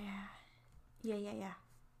 Oh yeah.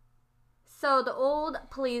 So the old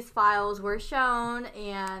police files were shown,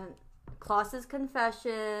 and Klaus's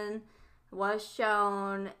confession was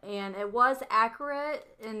shown, and it was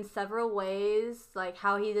accurate in several ways, like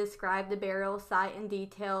how he described the burial site in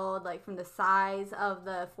detail, from the size of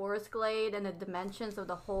the forest glade and the dimensions of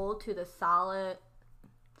the hole to the soil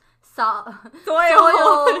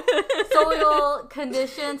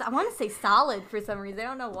conditions. I want to say solid for some reason. I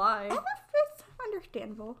don't know why. It's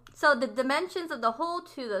understandable. So the dimensions of the hole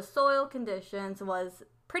to the soil conditions was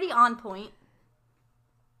pretty on point.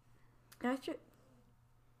 That's just...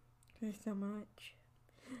 There's so much.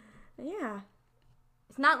 Yeah.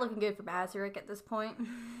 It's not looking good for Masaryk at this point.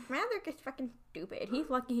 Masaryk is fucking stupid. He's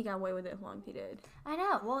lucky he got away with it as long as he did. I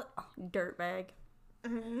know. Well, dirtbag.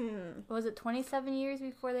 Was it 27 years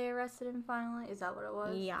before they arrested him finally? Is that what it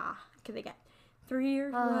was? Yeah. Because they got 3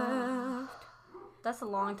 years left. That's a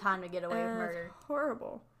long time to get away with murder.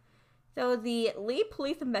 Horrible. So the lead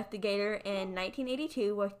police investigator in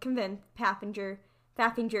 1982 was convinced Pappinger,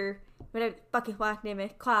 whatever the fuck his last name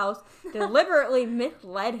is, Klaus, deliberately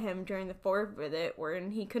misled him during the fourth visit wherein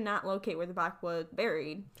he could not locate where the box was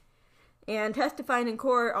buried. And testifying in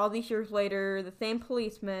court all these years later, the same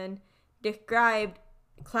policeman described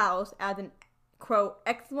Klaus as an, quote,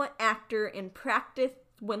 excellent actor and practiced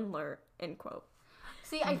swindler, end quote.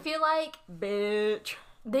 See, I feel like Bitch.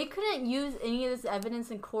 they couldn't use any of this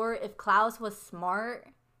evidence in court if Klaus was smart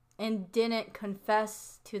and didn't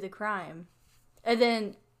confess to the crime. And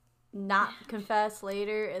then not confess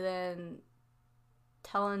later, and then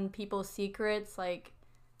telling people secrets, like...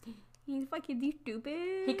 He's fucking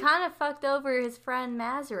stupid. He kind of fucked over his friend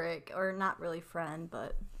Masaryk. Or not really friend,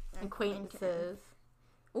 but acquaintances.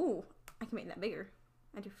 Ooh, I can make that bigger.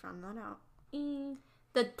 I just found that out.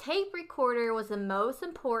 The tape recorder was the most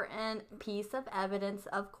important piece of evidence,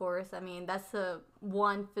 of course. I mean, that's the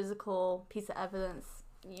one physical piece of evidence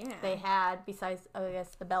they had, besides, I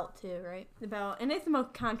guess, the belt too, right? The belt. And it's the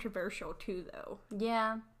most controversial too, though.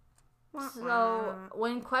 Yeah. So,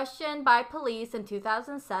 when questioned by police in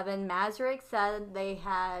 2007, Masaryk said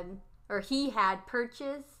he had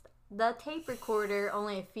purchased the tape recorder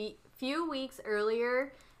only a few weeks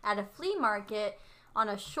earlier at a flea market on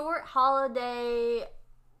a short holiday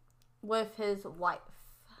with his wife.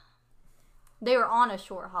 They were on a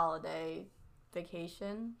short holiday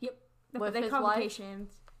vacation. Yep. With they his call wife. vacations.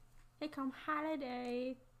 They call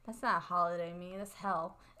holiday. That's not a holiday, me. That's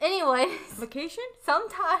hell. Anyways. Vacation?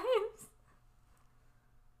 Sometimes.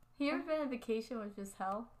 You ever been on vacation was just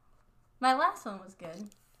hell? My last one was good.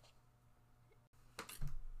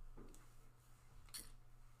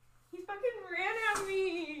 He fucking ran at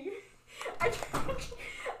me. I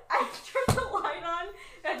turned the light on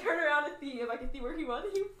and I turned around to see if I could see where he was.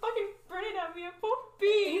 And he fucking sprinted at me at full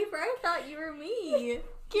speed. You probably thought you were me.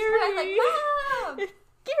 Scared me. Like, Mom! It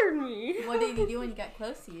scared me. What did he do when he got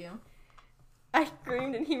close to you? I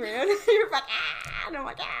screamed and he ran. He was like, ah! And I'm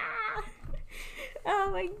like, ah! Oh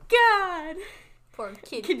my god. Poor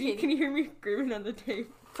kid. Can you hear me screaming on the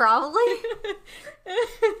tape? Probably.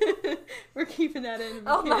 We're keeping that in.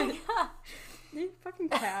 Oh my god. This fucking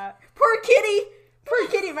cat. Poor kitty. Poor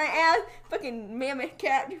kitty. My ass. Fucking mammoth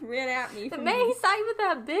cat just ran at me. Man, he's not even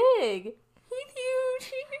that big. He's huge.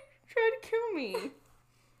 He tried to kill me.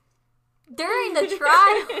 During the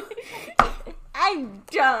trial. I'm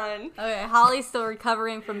done. Okay, Holly's still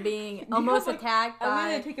recovering from being almost attacked by...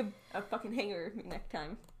 I'm gonna take a fucking hanger with me next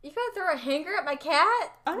time. You gonna throw a hanger at my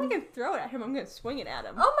cat? I'm not gonna throw it at him. I'm gonna swing it at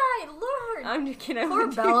him. Oh my lord. I'm just kidding. Poor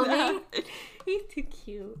Bellamy. He's too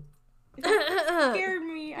cute. It scared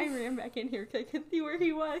me. I ran back in here because I could see where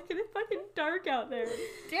he was because it's fucking dark out there.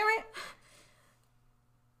 Damn it.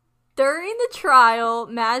 During the trial,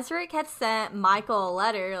 Masaryk had sent Micheal a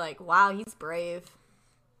letter, like, wow, he's brave.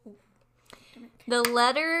 The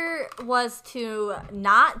letter was to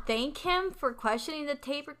not thank him for questioning the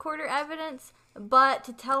tape recorder evidence, but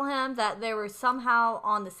to tell him that they were somehow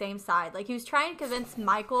on the same side. Like, he was trying to convince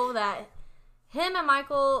Micheal that him and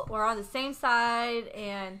Micheal were on the same side,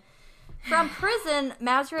 and from prison,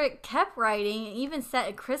 Masaryk kept writing and even sent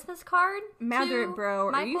a Christmas card Masaryk,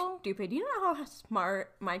 bro, Micheal. are you stupid? Do you know how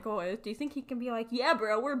smart Micheal is? Do you think he can be like, yeah,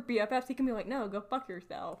 bro, we're BFFs? He can be like, no, go fuck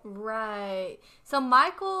yourself. Right. So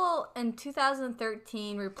Micheal in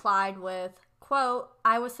 2013 replied with, quote,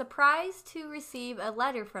 I was surprised to receive a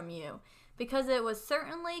letter from you because it was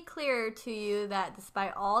certainly clear to you that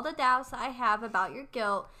despite all the doubts I have about your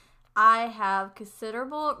guilt, I have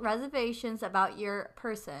considerable reservations about your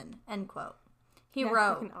person, end quote. He That's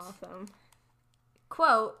wrote, fucking awesome.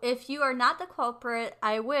 quote, if you are not the culprit,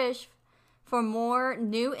 I wish for more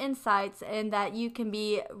new insights and that you can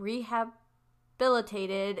be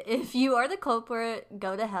rehabilitated. If you are the culprit,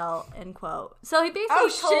 go to hell, end quote. So he basically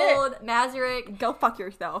told Masaryk, go fuck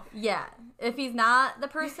yourself. Yeah, if he's not the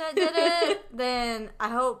person that did it, then I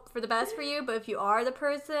hope for the best for you. But if you are the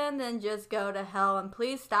person, then just go to hell and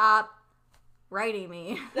please stop writing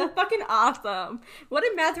me. That's fucking awesome. What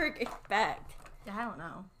did Masaryk expect? I don't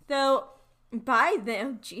know. So, by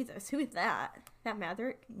then, Jesus, who is that? That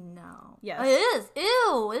Masaryk? No. Yes. Oh, it is.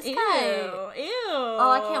 Ew, this guy. Ew. Oh,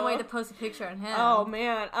 I can't wait to post a picture on him. Oh,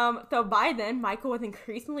 man. So by then, Micheal was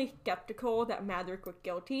increasingly skeptical that Masaryk was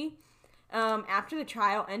guilty. After the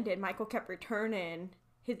trial ended, Micheal kept returning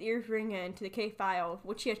his ears ringing to the case files,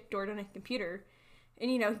 which he had stored on his computer. And,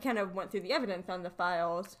 he kind of went through the evidence on the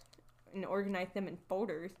files and organized them in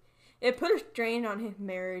folders. It put a strain on his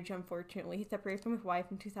marriage, unfortunately. He separated from his wife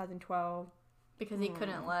in 2012. Because he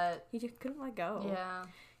couldn't let... He just couldn't let go. Yeah.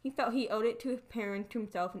 He felt he owed it to his parents, to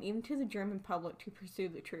himself, and even to the German public to pursue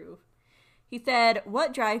the truth. He said,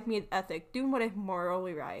 what drives me is ethics, doing what is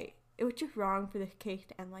morally right. It was just wrong for this case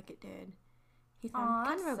to end like it did. He said, I'm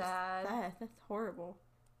kind of sad. obsessed. That's horrible.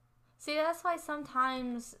 See, that's why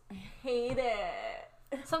sometimes... I hate it.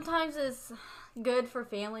 sometimes it's good for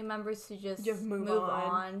family members to just move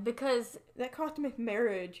on because that cost him his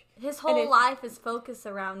marriage. His whole life is focused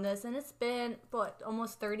around this, and it's been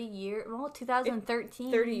almost 30 years. Well,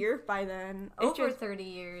 2013. 30 years by then. Over 30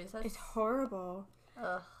 years. It's horrible.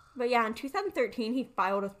 Ugh. But yeah, in 2013, he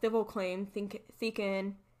filed a civil claim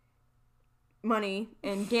seeking money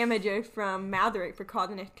and damages from Maverick for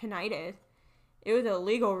causing his tinnitus. It was a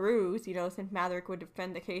legal ruse, since Maverick would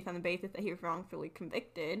defend the case on the basis that he was wrongfully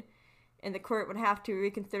convicted. And the court would have to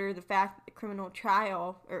reconsider the fact of the criminal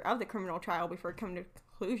trial before coming to a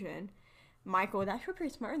conclusion. Micheal was actually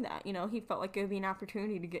pretty smart in that. He felt like it would be an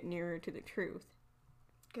opportunity to get nearer to the truth.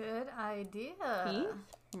 Good idea. He's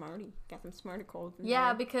smart. He got some smarticles in Yeah,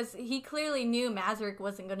 there. because he clearly knew Maverick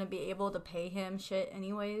wasn't going to be able to pay him shit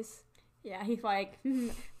anyways. Yeah, he's like,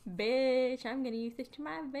 bitch, I'm going to use this to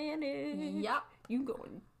my advantage. Yep. You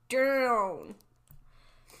going down.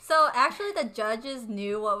 So, actually, the judges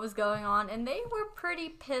knew what was going on, and they were pretty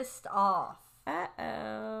pissed off.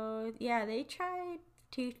 Uh-oh. Yeah, they tried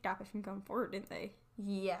to stop it from going forward, didn't they?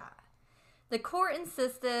 Yeah. The court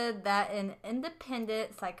insisted that an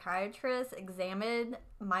independent psychiatrist examined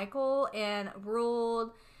Micheal and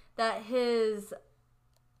ruled that his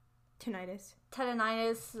tinnitus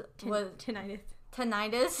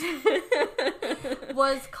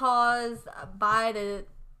was caused by the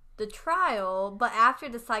trial, but after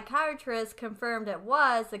the psychiatrist confirmed it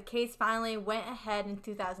was, the case finally went ahead in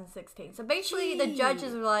 2016. So basically, the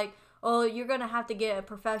judges were like, "Oh, you're gonna have to get a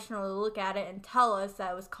professional to look at it and tell us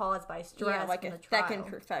that it was caused by stress." Yeah, like from a the trial. second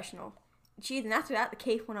professional. Jeez, and after that, the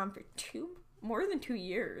case went on for more than 2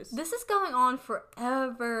 years. This is going on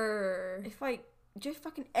forever. It's like, just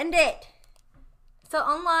fucking end it. So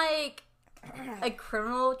unlike a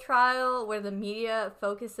criminal trial where the media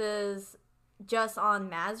focuses just on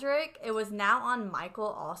Maverick, it was now on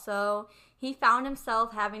Micheal also. He found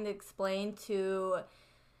himself having to explain to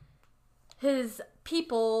his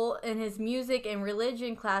people in his music and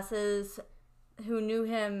religion classes who knew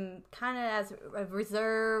him kind of as a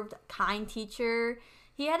reserved, kind teacher.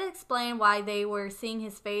 He had to explain why they were seeing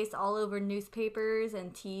his face all over newspapers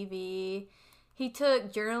and TV. He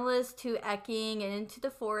took journalists to Ecking and into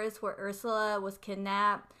the forest where Ursula was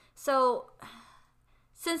kidnapped. So,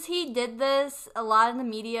 since he did this, a lot of the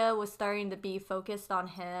media was starting to be focused on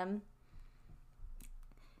him.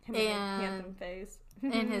 And his handsome face.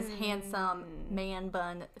 And his handsome man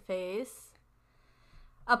bun face.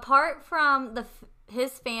 Apart from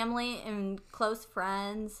his family and close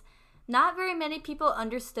friends, not very many people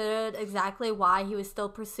understood exactly why he was still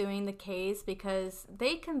pursuing the case, because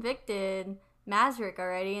they convicted Maverick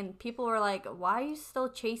already, and people were like, why are you still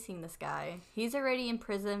chasing this guy? He's already in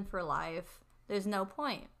prison for life. There's no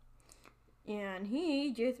point. And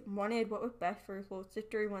he just wanted what was best for his little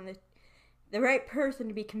sister. He wanted the right person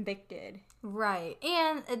to be convicted. Right.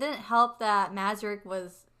 And it didn't help that Maverick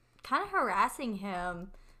was kind of harassing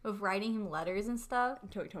him with writing him letters and stuff.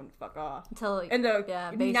 Until he told him to fuck off. In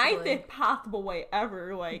the nicest possible way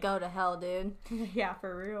ever. Like, go to hell, dude. Yeah,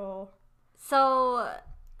 for real. So,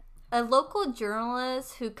 a local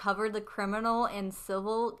journalist who covered the criminal and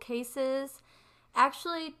civil cases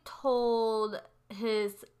actually told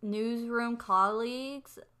his newsroom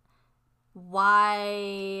colleagues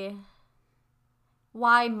why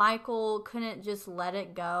Micheal couldn't just let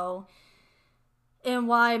it go, and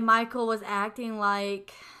why Micheal was acting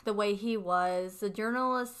like the way he was. The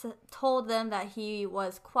journalist told them that he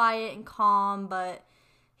was quiet and calm, but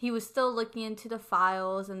he was still looking into the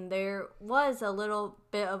files, and there was a little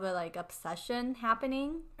bit of a obsession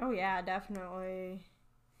happening. Oh yeah, definitely.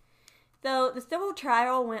 So the civil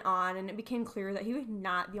trial went on, and it became clear that he was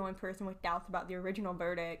not the only person with doubts about the original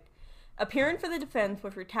verdict. Appearing for the defense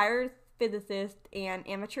was retired physicist and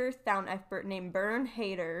amateur sound expert named Bern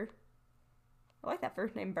Hader. I like that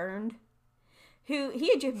first name, Berned. He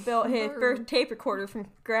had just built his first tape recorder from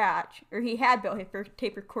scratch, or he had built his first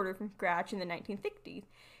tape recorder from scratch in the 1960s.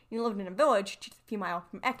 He lived in a village just a few miles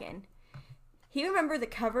from Ecking. He remembered the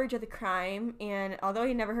coverage of the crime, and although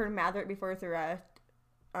he never heard of Maverick before his arrest,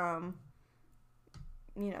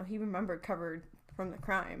 he remembered covered from the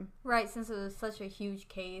crime. Right, since it was such a huge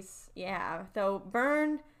case. Yeah, so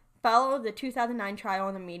Byrne followed the 2009 trial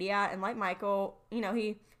in the media, and like Micheal,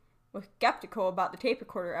 he was skeptical about the tape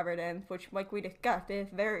recorder evidence, which, like we discussed, is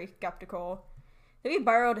very skeptical. So he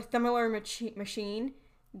borrowed a similar machine,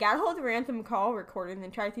 got a hold of the ransom call recording,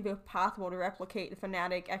 and tried to see if it was possible to replicate the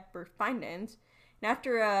fanatic expert's findings. And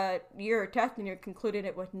after a year of testing, he concluded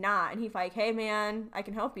it was not, and he's like, hey man, I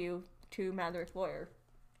can help you, to Maverick's lawyer.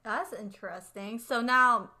 That's interesting. So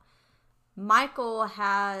now Micheal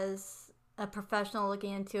has a professional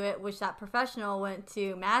looking into it, which that professional went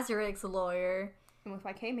to Mazurik's lawyer. And was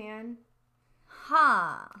like, hey, man.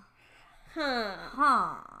 Huh.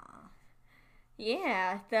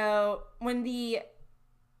 Yeah, so when the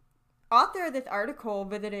author of this article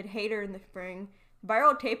visited Hader in the spring, the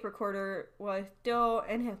viral tape recorder was still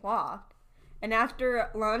in his loft. And after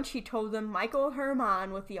lunch, he told them Micheal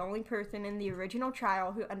Herrmann was the only person in the original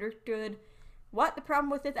trial who understood what the problem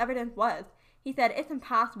with this evidence was. He said it's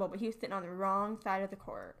impossible, but he was sitting on the wrong side of the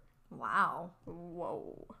court. Wow.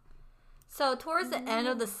 Whoa. So towards the end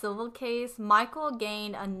of the civil case, Micheal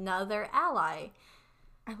gained another ally.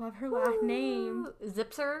 I love her last name.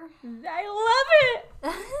 Zipser. I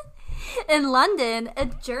love it! In London, a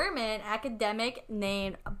German academic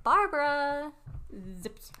named Barbara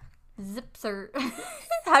Zipser.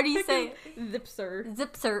 How do you say it?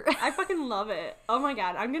 Zipser. I fucking love it. Oh my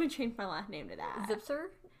god, I'm gonna change my last name to that. Zipser?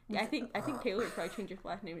 Yeah, I think Taylor would probably change his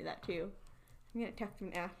last name to that too. I'm gonna text him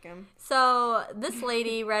and ask him. So this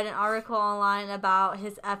lady read an article online about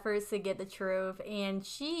his efforts to get the truth, and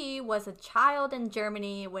she was a child in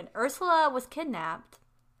Germany when Ursula was kidnapped,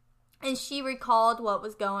 and she recalled what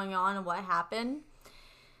was going on and what happened.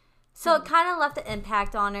 So it kind of left an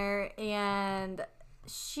impact on her, and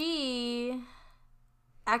she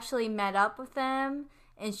actually met up with them,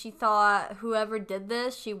 and she thought whoever did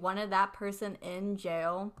this, she wanted that person in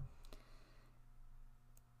jail.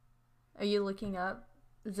 Are you looking up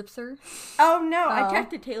Zipser? Oh, no. I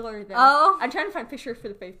texted Taylor, though. Oh. I'm trying to find pictures for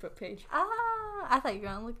the Facebook page. I thought you were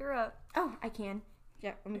going to look her up. Oh, I can.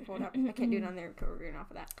 Yeah, let me pull it up. I can't do it on there until we're getting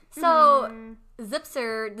off of that. So,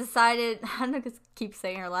 Zipser decided, I'm going to keep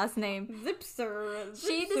saying her last name. Zipser.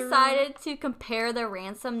 She decided to compare the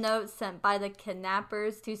ransom notes sent by the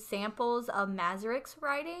kidnappers to samples of Mazurik's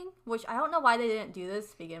writing, which I don't know why they didn't do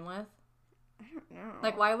this to begin with. I don't know.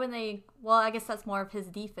 Like, why wouldn't they? Well, I guess that's more of his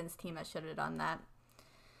defense team that should have done that.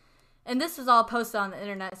 And this was all posted on the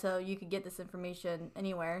internet, so you could get this information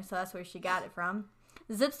anywhere. So that's where she got it from.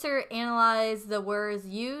 Zipser analyzed the words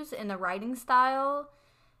used in the writing style,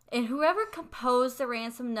 and whoever composed the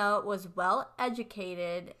ransom note was well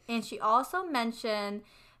educated. And she also mentioned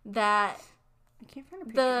that I can't find a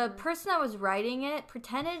picture the person that was writing it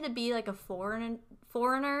pretended to be like a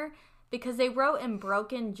foreigner because they wrote in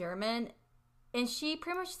broken German. And she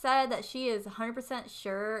pretty much said that she is 100%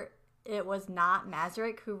 sure it was not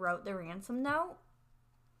Mazurik who wrote the ransom note.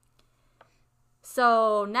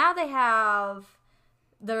 So now they have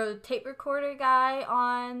the tape recorder guy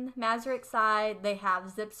on Mazurik's side. They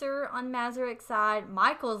have Zipser on Mazurik's side.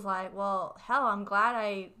 Michael's like, well, hell, I'm glad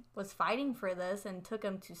I was fighting for this and took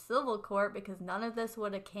him to civil court because none of this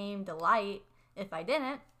would have came to light if I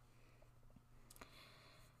didn't.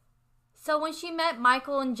 So when she met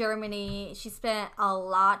Micheal in Germany, she spent a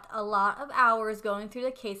lot of hours going through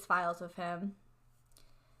the case files with him.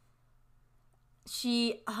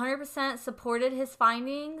 She 100% supported his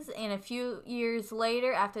findings, and a few years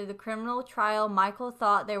later, after the criminal trial, Micheal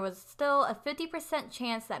thought there was still a 50%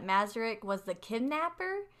 chance that Mazurik was the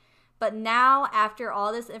kidnapper. But now, after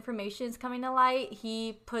all this information is coming to light,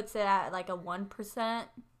 he puts it at like a 1%.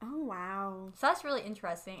 Oh, wow. So that's really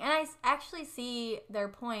interesting. And I actually see their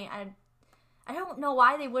point. I don't know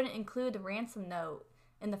why they wouldn't include the ransom note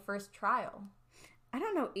in the first trial. I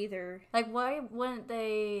don't know either. Like, why wouldn't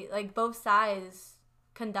they, like, both sides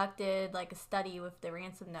conducted, like, a study with the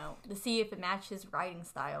ransom note to see if it matched his writing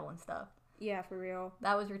style and stuff? Yeah, for real.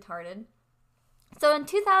 That was retarded. So in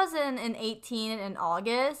 2018, in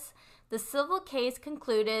August, the civil case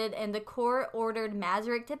concluded and the court ordered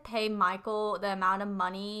Mazurik to pay Micheal the amount of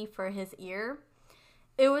money for his ear.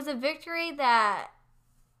 It was a victory that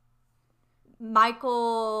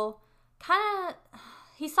Micheal kind of,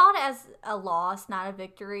 he saw it as a loss, not a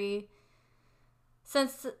victory.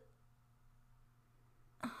 Since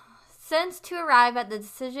to arrive at the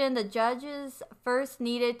decision, the judges first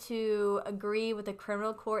needed to agree with the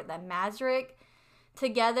criminal court that Mazurik,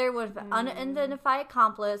 together with an unidentified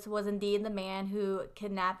accomplice, was indeed the man who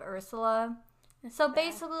kidnapped Ursula. So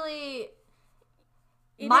basically,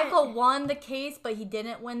 Micheal won the case, but he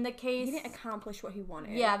didn't win the case. He didn't accomplish what he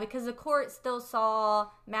wanted. Yeah, because the court still saw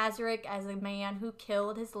Mazurik as a man who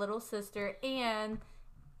killed his little sister, and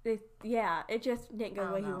it just didn't go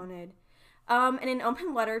the way he wanted. In an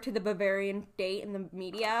open letter to the Bavarian state and the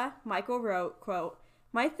media, Micheal wrote, quote,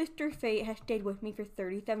 "My sister's fate has stayed with me for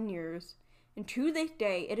 37 years, and to this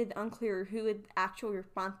day it is unclear who is actually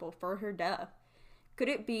responsible for her death. Could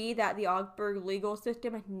it be that the Augsburg legal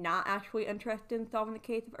system is not actually interested in solving the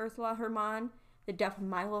case of Ursula Herrmann, the death of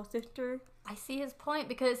my little sister?" I see his point,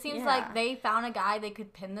 because it seems like they found a guy they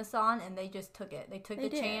could pin this on, and they just took it. They took the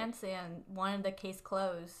chance and wanted the case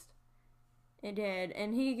closed. It did.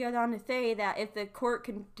 And he goes on to say that if the court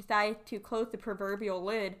can decide to close the proverbial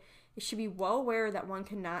lid, it should be well aware that one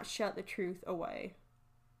cannot shut the truth away.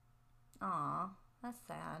 Aw, that's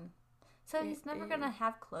sad. So he's never going to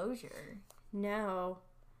have closure. No.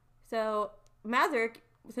 So, Maverick,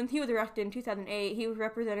 since he was arrested in 2008, he was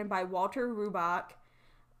represented by Walter Rubach,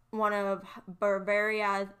 one of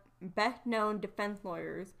Bavaria's best-known defense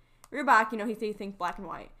lawyers. Rubach, he sees things black and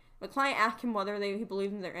white. The client asked him whether he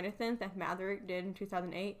believes in their innocence, as Maverick did in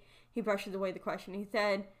 2008. He brushes away the question. He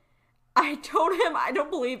said, I told him I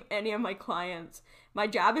don't believe any of my clients. My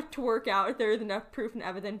job is to work out if there is enough proof and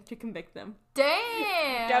evidence to convict them.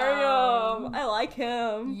 Damn! Damn! I like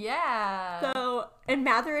him. Yeah. So, in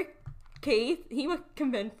Maverick's case, he was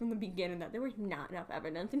convinced from the beginning that there was not enough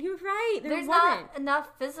evidence, and he was right. There's wasn't. Not enough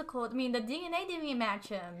physical. I mean, the DNA didn't even match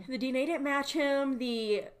him. The DNA didn't match him.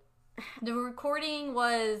 The recording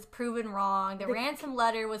was proven wrong. The ransom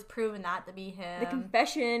letter was proven not to be him. The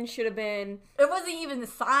confession should have been... It wasn't even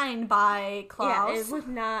signed by Klaus. Yeah,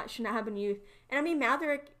 it should not have been used. And I mean,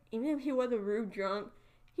 Maverick, even if he was a rude drunk,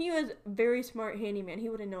 he was a very smart handyman. He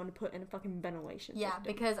would have known to put in a fucking ventilation system.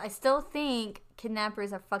 Because I still think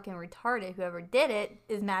kidnappers are fucking retarded. Whoever did it,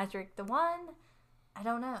 is Maverick the one? I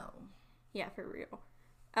don't know. Yeah, for real.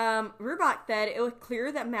 Rubach said it was clear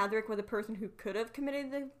that Maverick was a person who could have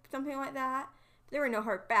committed something like that. But there were no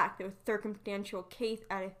hard facts. It was a circumstantial case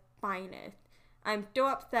at its finest. I'm still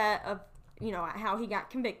upset of, how he got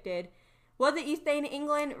convicted. Was it you stay in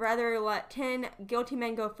England? Rather let 10 guilty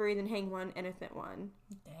men go free than hang one innocent one.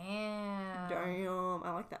 Damn.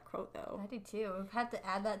 I like that quote, though. I do, too. We've had to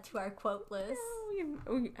add that to our quote list.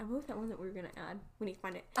 What was that one that we were going to add? We need to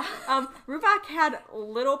find it. Rubach had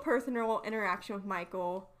little personal interaction with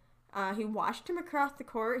Micheal. He watched him across the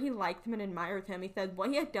court. He liked him and admired him. He said what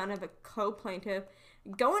he had done as a co-plaintiff,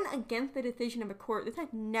 going against the decision of a court, this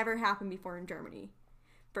had never happened before in Germany.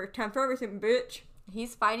 First time for everything, bitch.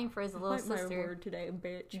 He's fighting for his little sister. My word today,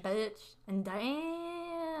 bitch. Bitch. And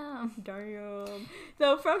damn.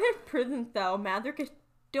 So from his prison cell, Maverick is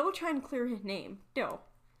still trying to clear his name. Still.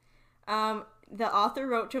 The author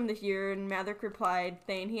wrote to him this year, and Maverick replied,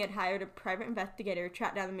 saying he had hired a private investigator to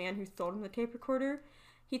track down the man who sold him the tape recorder.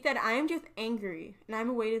 He said, I am just angry, and I'm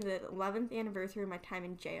awaiting the 11th anniversary of my time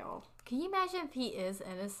in jail. Can you imagine if he is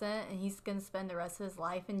innocent and he's going to spend the rest of his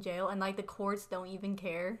life in jail and, the courts don't even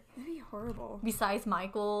care? That'd be horrible. Besides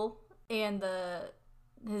Micheal and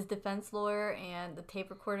his defense lawyer and the tape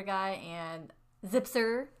recorder guy and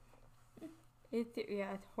Zipser.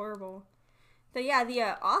 It's horrible. So, the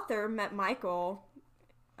author met Micheal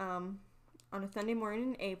on a Sunday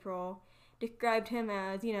morning in April. Described him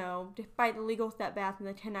as, despite the legal setbacks and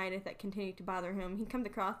the tinnitus that continued to bother him, he comes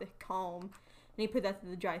across as calm, and he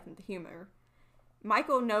possesses a dry sense of humor.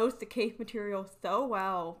 Micheal knows the case material so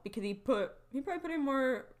well because he probably put in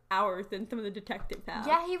more hours than some of the detectives have.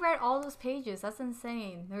 Yeah, he read all those pages. That's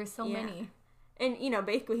insane. There were so many. And,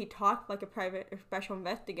 basically he talked like a private or special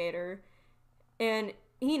investigator. And,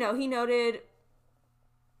 he noted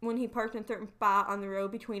when he parked in a certain spot on the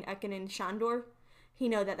road between Ecken and Schandorf, he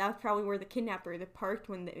know that was probably where the kidnappers had parked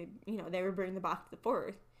when they were bringing the box to the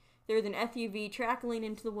forest. There was an SUV trackling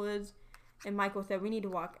into the woods, and Micheal said, we need to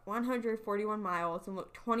walk 141 miles and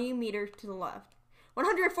look 20 meters to the left.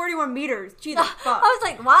 141 meters! Jesus fuck. I was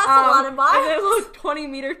like, wow, that's a lot of miles. And then look 20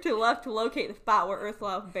 meters to the left to locate the spot where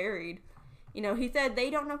Ursula was buried. He said they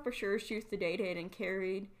don't know for sure she was sedated and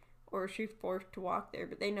carried, or she was forced to walk there,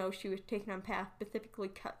 but they know she was taken on a path specifically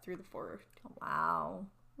cut through the forest. Wow.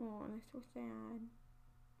 Oh, that's so sad.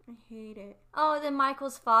 I hate it. Oh, then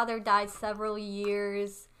Michael's father died several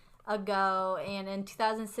years ago, and in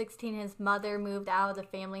 2016 his mother moved out of the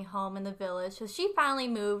family home in the village, so she finally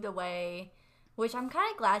moved away, which I'm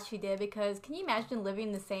kind of glad she did, because can you imagine living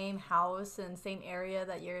in the same house and same area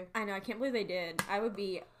that you're... I know, I can't believe they did. I would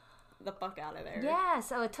be the fuck out of there. Yeah,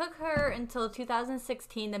 so it took her until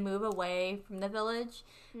 2016 to move away from the village,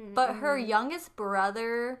 but her youngest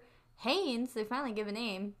brother, Haynes, they finally give a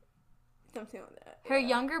name, something like that. Her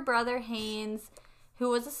younger brother, Haynes, who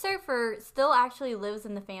was a surfer, still actually lives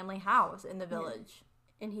in the family house in the village.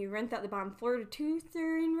 And he rents out the bottom floor to 2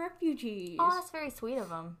 Syrian refugees. Oh, that's very sweet of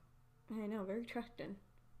him. I know, very trusting.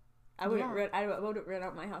 I wouldn't rent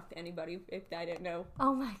out my house to anybody if I didn't know.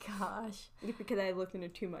 Oh my gosh. Just because I listened to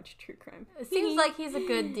too much true crime. It seems like he's a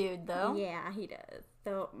good dude, though. Yeah, he does.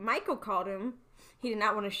 So Micheal called him. He did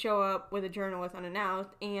not want to show up with a journalist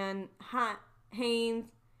unannounced, and Haynes,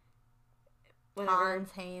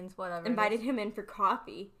 whatever, invited him in for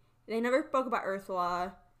coffee. They never spoke about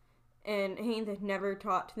Ursula, and Haynes had never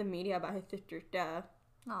talked to the media about his sister's death.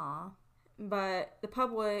 Aww. But the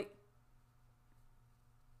public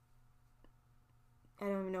I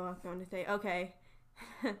don't even know what I was going to say. Okay.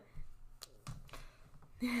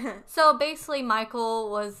 So basically, Micheal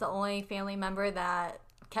was the only family member that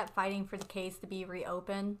kept fighting for the case to be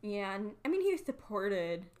reopened. Yeah, and I mean, he was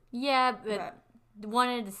supported. Yeah, but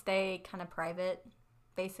wanted to stay kind of private,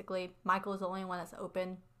 basically. Micheal was the only one that's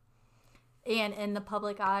open and in the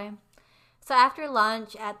public eye. So after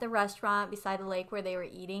lunch at the restaurant beside the lake where they were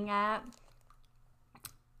eating at,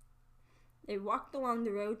 they walked along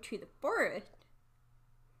the road to the forest.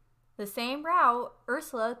 The same route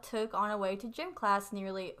Ursula took on her way to gym class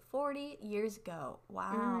nearly 40 years ago.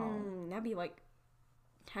 Wow. That'd be like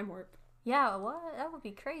time warp. Yeah, what? That would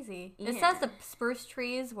be crazy. Yeah. It says the spruce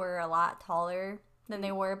trees were a lot taller than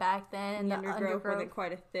they were back then. And the undergrowth wasn't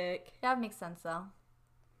quite as thick. That would make sense, though.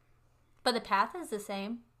 But the path is the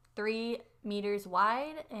same. 3 meters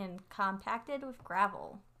wide and compacted with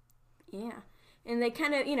gravel. Yeah. And they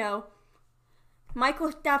kind of,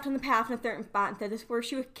 Micheal stopped on the path in a certain spot and said this is where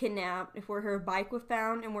she was kidnapped, it's where her bike was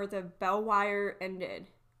found, and where the bell wire ended.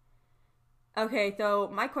 Okay, so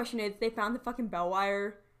my question is, they found the fucking bell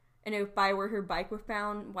wire, and it was by where her bike was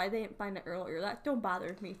found. Why they didn't find it earlier? That still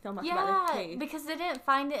bothers me so much about this case. Yeah, because they didn't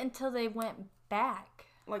find it until they went back.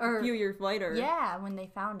 Like a few years later. Yeah, when they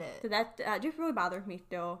found it. So that just really bothers me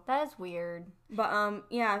still. That is weird. But,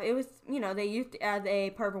 yeah, it was, they used it as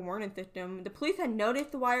a part of a warning system. The police had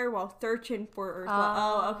noticed the wire while searching for Ursula.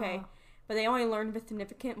 Oh, okay. But they only learned of its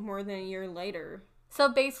significance more than a year later. So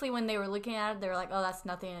basically when they were looking at it, they were like, oh, that's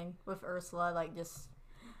nothing with Ursula, like just...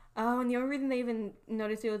 Oh, and the only reason they even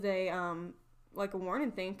noticed it was a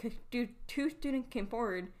warning thing, because 2 students came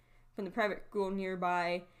forward from the private school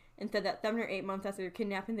nearby and said that 7 or 8 months after their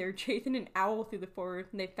kidnapping, they were chasing an owl through the forest,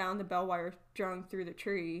 and they found the bell wire strung through the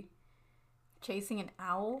tree. Chasing an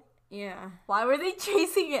owl? Yeah. Why were they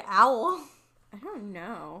chasing an owl? I don't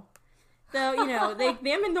know. So, they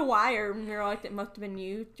examined the wire, and they're like, it must have been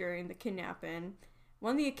used during the kidnapping.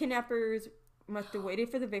 One of the kidnappers must have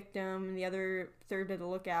waited for the victim, and the other served as a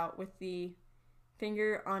lookout with the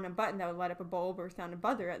finger on a button that would light up a bulb or sound a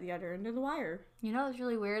buzzer at the other end of the wire. You know what's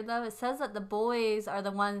really weird, though? It says that the boys are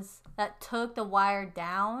the ones that took the wire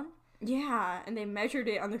down. Yeah, and they measured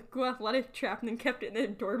it on the school athletic track and then kept it in the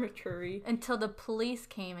dormitory. Until the police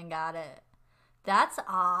came and got it. That's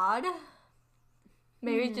odd.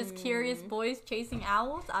 Maybe just curious boys chasing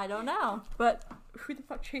owls? I don't know. But who the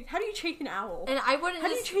fuck how do you chase an owl? And I wouldn't How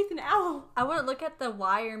do you chase an owl? I wouldn't look at the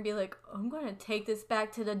wire and be like, I'm going to take this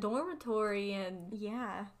back to the dormitory and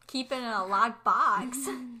keep it in a locked box.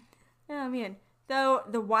 Oh, man. So,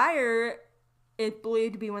 the wire is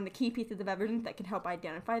believed to be one of the key pieces of evidence that can help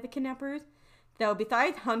identify the kidnappers. So,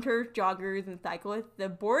 besides hunters, joggers, and cyclists, the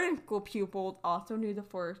boarding school pupils also knew the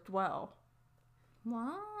forest well.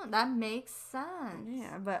 Wow, that makes sense.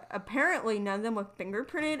 Yeah, but apparently none of them was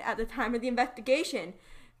fingerprinted at the time of the investigation.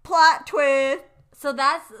 Plot twist! So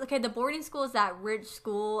that's, okay, the boarding school is that rich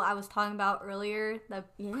school I was talking about earlier. The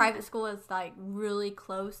private school is, like, really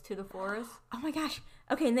close to the forest. Oh my gosh.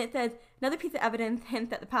 Okay, and it says, another piece of evidence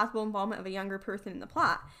hints at the possible involvement of a younger person in the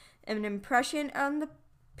plot. An impression on the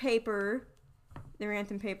paper, the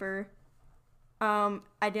ransom paper,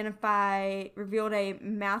 revealed a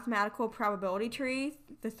mathematical probability tree,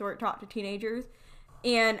 the sort taught to teenagers.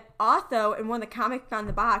 And also, in one of the comics found in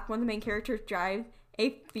the box, one of the main characters drives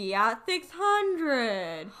a Fiat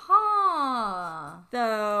 600. Huh.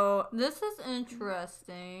 So, this is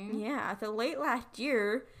interesting. Yeah, so late last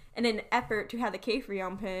year, in an effort to have the case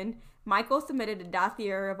reopened, Micheal submitted a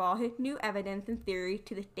dossier of all his new evidence and theories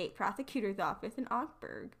to the state prosecutor's office in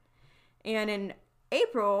Augsburg. And in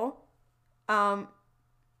April, the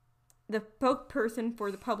spokesperson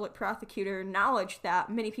for the public prosecutor acknowledged that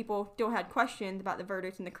many people still had questions about the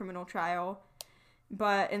verdict in the criminal trial,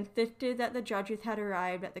 but insisted that the judges had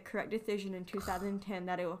arrived at the correct decision in 2010,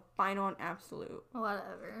 that it was final and absolute.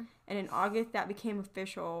 Whatever. And in August, that became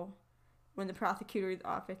official when the prosecutor's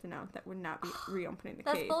office announced that would not be reopening the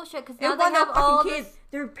case. That's bullshit, because now they have all kids.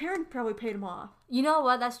 Their parents probably paid them off. You know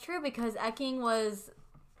what? That's true, because Ecking was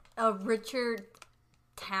a richer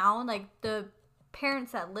town. Like, the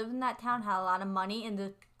parents that lived in that town had a lot of money, and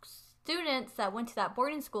the students that went to that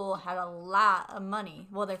boarding school had a lot of money.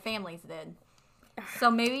 Well, their families did.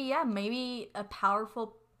 So maybe a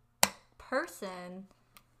powerful person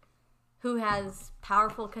who has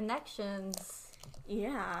powerful connections.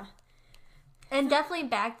 Yeah. And definitely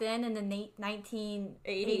back then in the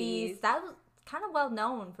 1980s, that was kind of well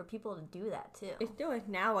known for people to do that too. It still is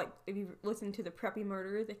now. Like, if you listen to the Preppy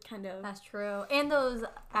Murders, it kind of... That's true. And those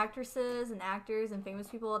actresses and actors and famous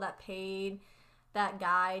people that paid that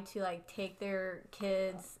guy to, like, take their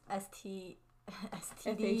kids'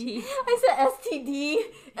 STD. SAT. I said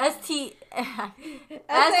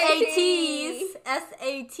STD.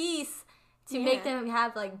 SATs to make them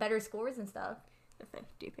have like better scores and stuff. That's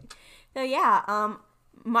stupid. So yeah,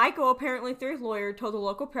 Michael apparently through his lawyer told the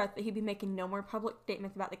local press that he'd be making no more public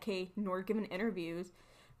statements about the case nor giving interviews,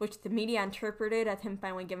 which the media interpreted as him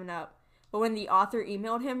finally giving up. But when the author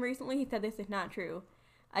emailed him recently, he said this is not true.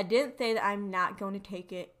 I didn't say that I'm not going to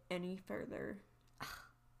take it any further.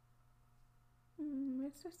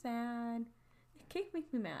 It's so sad. This case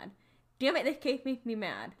makes me mad. Damn it, this case makes me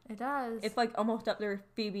mad. It does. It's like almost up there with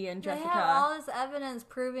Phoebe and Jessica. They have all this evidence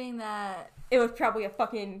proving that it was probably a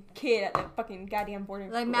fucking kid at the fucking goddamn boarding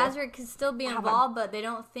school. like Mazurek could still be involved, but they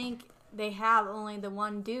don't think they have only the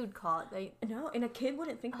one dude caught. No, and a kid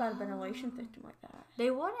wouldn't think about a ventilation system like that.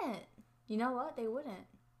 They wouldn't. You know what? They wouldn't.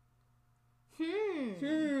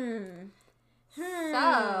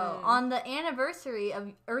 So, on the anniversary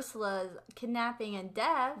of Ursula's kidnapping and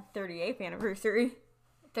death, 38th anniversary.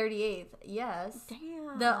 38th, yes.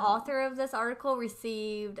 Damn. The author of this article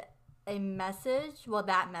received a message, well,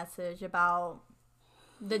 that message about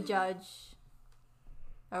the judge.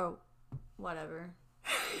 Oh, whatever.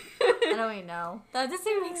 I don't even know. That doesn't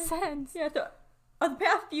even make sense. Yeah, so the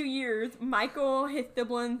past few years, Michael, his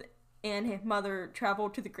siblings, and his mother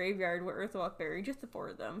traveled to the graveyard where Ursula was buried, just the four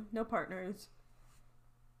of them. No partners.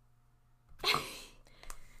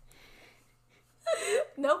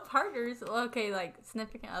 No partners? Okay, like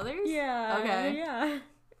significant others? Yeah. Okay. Yeah.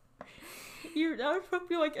 That was supposed to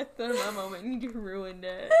be like a cinema moment and you just ruined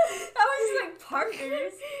it. That was just like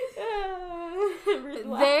partners.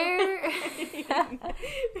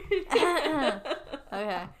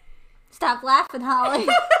 Okay. Stop laughing, Holly.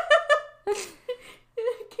 I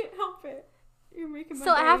can't help it. You're making my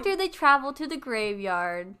So day. after they traveled to the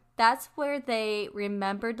graveyard, that's where they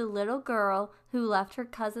remembered the little girl who left her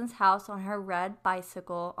cousin's house on her red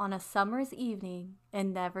bicycle on a summer's evening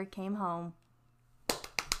and never came home.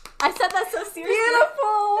 I said that so seriously. Beautiful!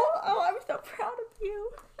 Oh, I'm so proud of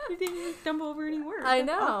you. You didn't even stumble over any words. I That's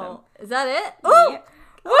know. awesome. Is that it? Yeah.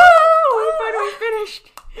 Woo! Finally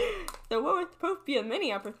finished. So what was supposed to be a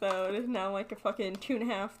mini episode is now like a fucking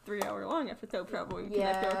 2.5, 3 hour long episode probably.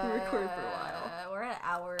 Because I feel like we recorded for a while. We're at an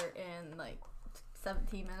hour and like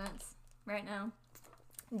 17 minutes right now.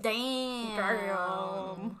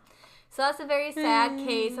 Damn. So that's a very sad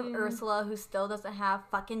case of Ursula who still doesn't have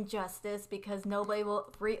fucking justice because nobody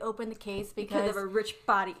will reopen the case because of a rich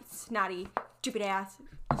body, snotty, stupid ass.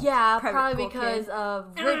 Yeah, private probably school because kid.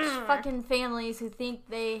 of rich fucking families who think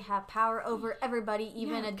they have power over everybody,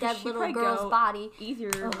 even a dead little girl's body.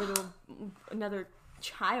 Easier another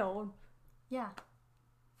child. Yeah.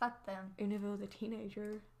 Fuck them. And if it was a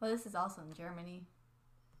teenager. Well, this is also in Germany.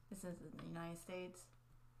 This is in the United States.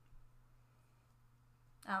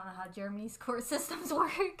 I don't know how Germany's court systems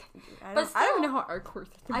work. I don't know how our court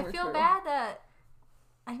system works. I feel bad that...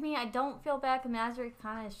 I mean, I don't feel bad because Mazurek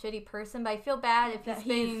kind of a shitty person, but I feel bad if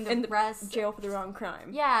he's spending the rest... jail for the wrong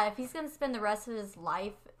crime. Yeah, if he's going to spend the rest of his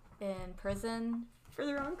life in prison... For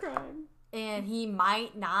the wrong crime. And he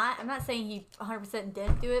might not... I'm not saying he 100%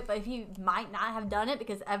 didn't do it, but if he might not have done it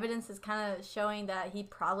because evidence is kind of showing that he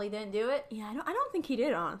probably didn't do it. Yeah, I don't think he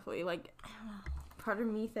did, honestly. Like, I don't know. Part of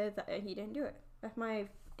me says that he didn't do it. That's my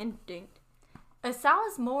instinct. It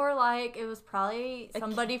sounds more like it was probably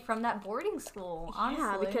somebody from that boarding school, honestly.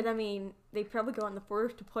 Yeah, because, I mean, they probably go out in the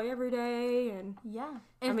forest to play every day, and... Yeah.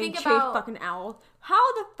 And think chase fucking owls.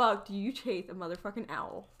 How the fuck do you chase a motherfucking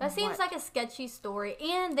owl? That seems like a sketchy story.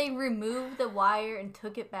 And they removed the wire and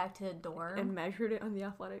took it back to the dorm. And measured it on the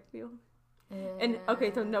athletic field. And,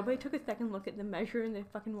 okay, so nobody took a second look at the measure and the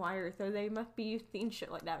fucking wire, so they must be seeing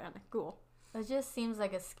shit like that around the school. It just seems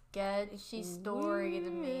like a sketchy story to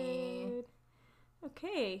me.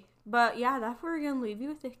 Okay, but yeah, that's where we're gonna leave you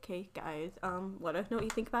with this case, guys. Let us know what you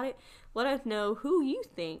think about it. Let us know who you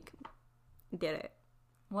think did it.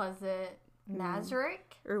 Was it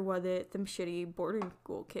Mazurek? Or was it some shitty boarding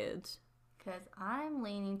school kids? Because I'm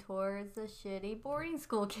leaning towards the shitty boarding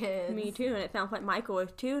school kids. Me too, and it sounds like Michael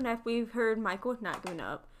is too. And if we've heard Michael is not giving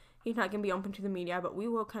up, he's not gonna be open to the media, but we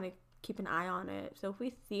will kind of keep an eye on it. So if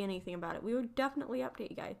we see anything about it, we will definitely update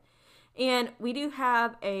you guys. And we do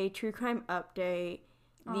have a true crime update.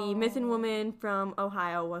 The missing woman from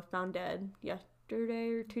Ohio was found dead yesterday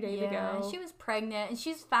or 2 days ago. She was pregnant, and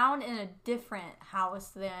she's found in a different house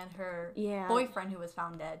than her boyfriend who was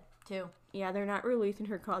found dead, too. Yeah, they're not releasing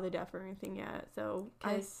her cause of death or anything yet, so...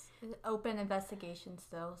 Because open investigation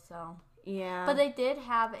still, so... Yeah. But they did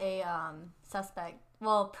have a suspect,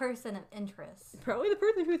 person of interest. Probably the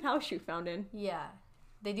person whose house she found in. Yeah.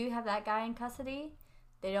 They do have that guy in custody.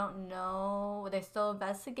 They don't know. They're still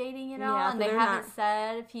investigating it all, Yeah, and so they they're haven't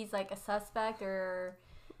said if he's like a suspect or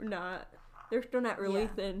not. They're still not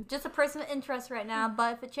releasing. Just a person of interest right now.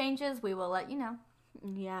 But if it changes, we will let you know.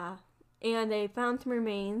 Yeah, and they found some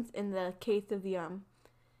remains in the case of the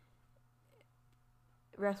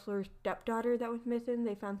wrestler's stepdaughter that was missing.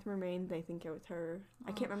 They found some remains. They think it was her.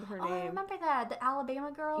 I can't remember her name. Oh, I remember that. The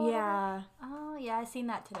Alabama girl? Yeah. Oh, yeah, I seen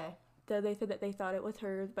that today. So they said that they thought it was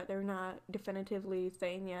hers, but they're not definitively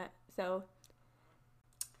saying yet. So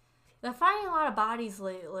they're finding a lot of bodies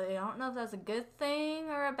lately. I don't know if that's a good thing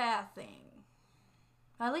or a bad thing.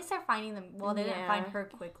 At least they're finding them. Well, they didn't find her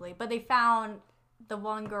quickly, but they found the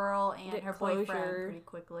one girl and her boyfriend pretty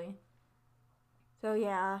quickly. So,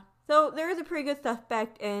 yeah. So, there is a pretty good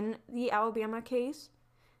suspect in the Alabama case.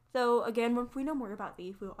 So, again, once we know more about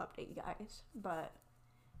these, we'll update you guys. But,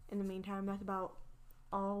 in the meantime, that's about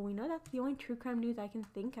all we know. That's the only true crime news I can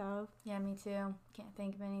think of. Yeah, me too. Can't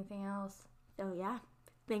think of anything else. So, yeah.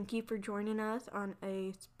 Thank you for joining us on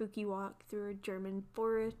a spooky walk through a German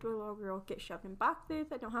forest where little girls get shoved in boxes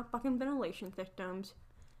that don't have fucking ventilation systems.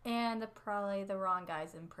 And probably the wrong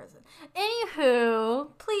guys in prison. Anywho,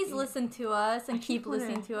 please listen to us and keep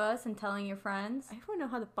listening to us and telling your friends. I just want to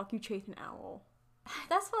know how the fuck you chase an owl.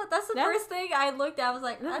 That's the first thing I looked at. I was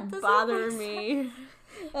like, that doesn't bother me.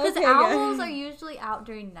 Because owls are usually out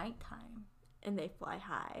during nighttime. And they fly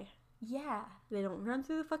high. Yeah. They don't run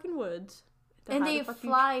through the fucking woods. And they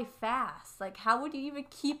fly fast. Like, how would you even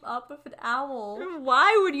keep up with an owl?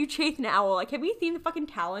 Why would you chase an owl? Like, have you seen the fucking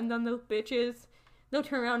talons on those bitches? They'll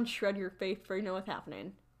turn around and shred your face before you know what's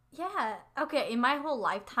happening. Yeah. Okay, in my whole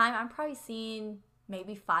lifetime, I've probably seen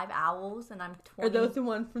maybe 5 owls, and I'm 20. Are those the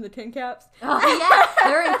ones from the tin caps? Oh, yeah,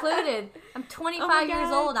 they're included. I'm 25 years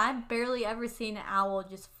old. I've barely ever seen an owl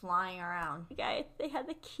just flying around. Guys, they had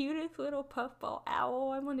the cutest little puffball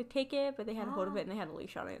owl. I wanted to take it, but they had a hold of it, and they had a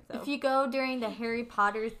leash on it. So. If you go during the Harry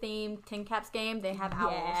Potter themed tin caps game, they have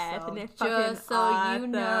owls. Yes, so and it's just so awesome. you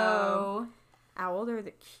know. Owls are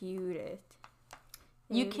the cutest.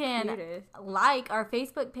 You can like our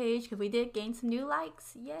Facebook page because we did gain some new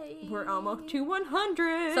likes. Yay. We're almost to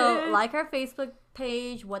 100. So like our Facebook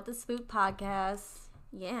page, What the Spook Podcast.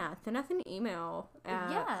 Yeah, send us an email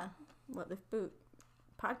at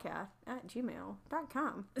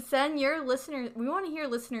whatthespookpodcast@gmail.com. Send your listeners. We want to hear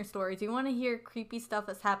listener stories. We want to hear creepy stuff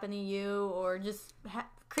that's happened to you or just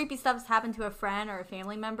creepy stuff that's happened to a friend or a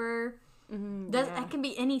family member. That can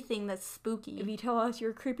be anything that's spooky. If you tell us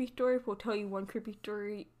your creepy story, we'll tell you one creepy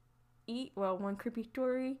story one creepy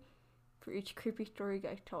story for each creepy story you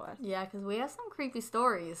guys tell us. Yeah, because we have some creepy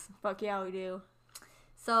stories. Fuck yeah, we do.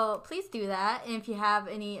 So please do that. And if you have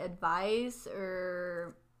any advice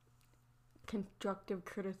or constructive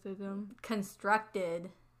criticism.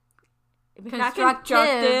 Constructed. If it's not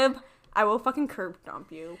constructive, I will fucking curb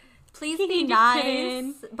stomp you. Please be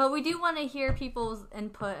nice. But we do want to hear people's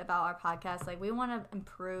input about our podcast. Like, we want to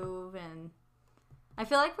improve, and I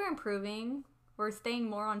feel like we're improving. We're staying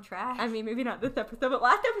more on track. I mean, maybe not this episode, but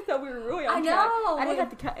last episode we were really on track. I didn't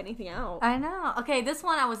have to cut anything out. I know. Okay, this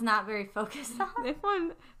one I was not very focused on. This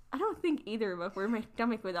one, I don't think either of us were. My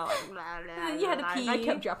stomach was all like, blah, blah, you had to pee. I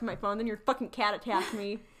kept dropping my phone, then your fucking cat attacked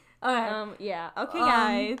me. Okay. Yeah. Okay,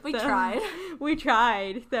 guys. We tried. We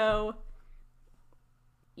tried. So,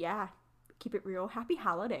 yeah. Keep it real. Happy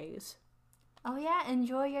holidays. Oh, yeah.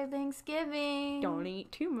 Enjoy your Thanksgiving. Don't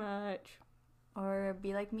eat too much. Or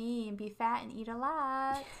be like me and be fat and eat a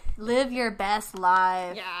lot. Live your best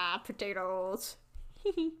life. Yeah, potatoes.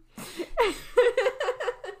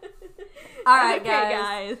 All right,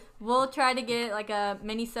 guys. We'll try to get like a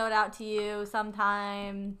mini-sode out to you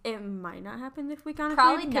sometime. It might not happen this week, honestly.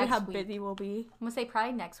 Probably next how week. Busy we'll be. I'm going to say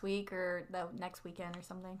probably next week or the next weekend or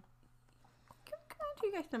something. To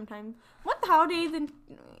you guys sometime. What the holidays, and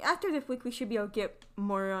after this week we should be able to get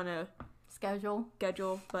more on a schedule.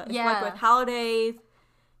 But it's like with holidays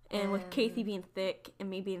and with Casey being sick and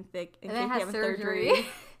me being sick and Casey having surgery.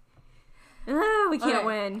 We can't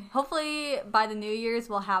win. Hopefully by the New Year's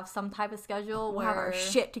we'll have some type of schedule we'll have our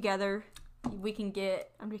shit together. We can get...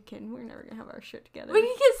 I'm just kidding. We're never going to have our shit together. We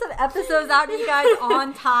can get some episodes out to you guys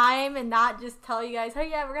on time and not just tell you guys, hey,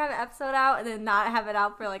 yeah, we're going to have an episode out and then not have it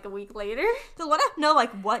out for like a week later. So let us know like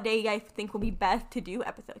what day you guys think will be best to do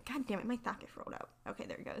episodes. God damn it, my sock is rolled out. Okay,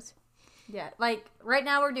 there it goes. Yeah, like right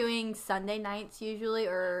now we're doing Sunday nights usually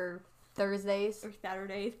or Thursdays. Or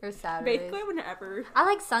Saturdays. Basically whenever. I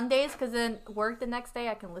like Sundays because then work the next day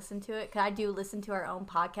I can listen to it. Because I do listen to our own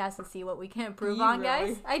podcast and see what we can improve on,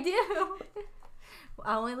 guys. I do.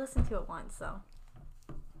 I only listen to it once, so.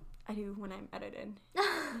 I do when I'm editing.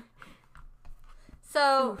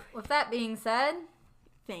 So, with that being said.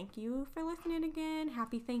 thank you for listening again.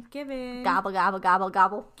 Happy Thanksgiving. Gobble, gobble, gobble,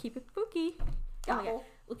 gobble. Keep it spooky. Gobble. Oh, yeah.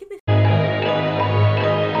 Look at this.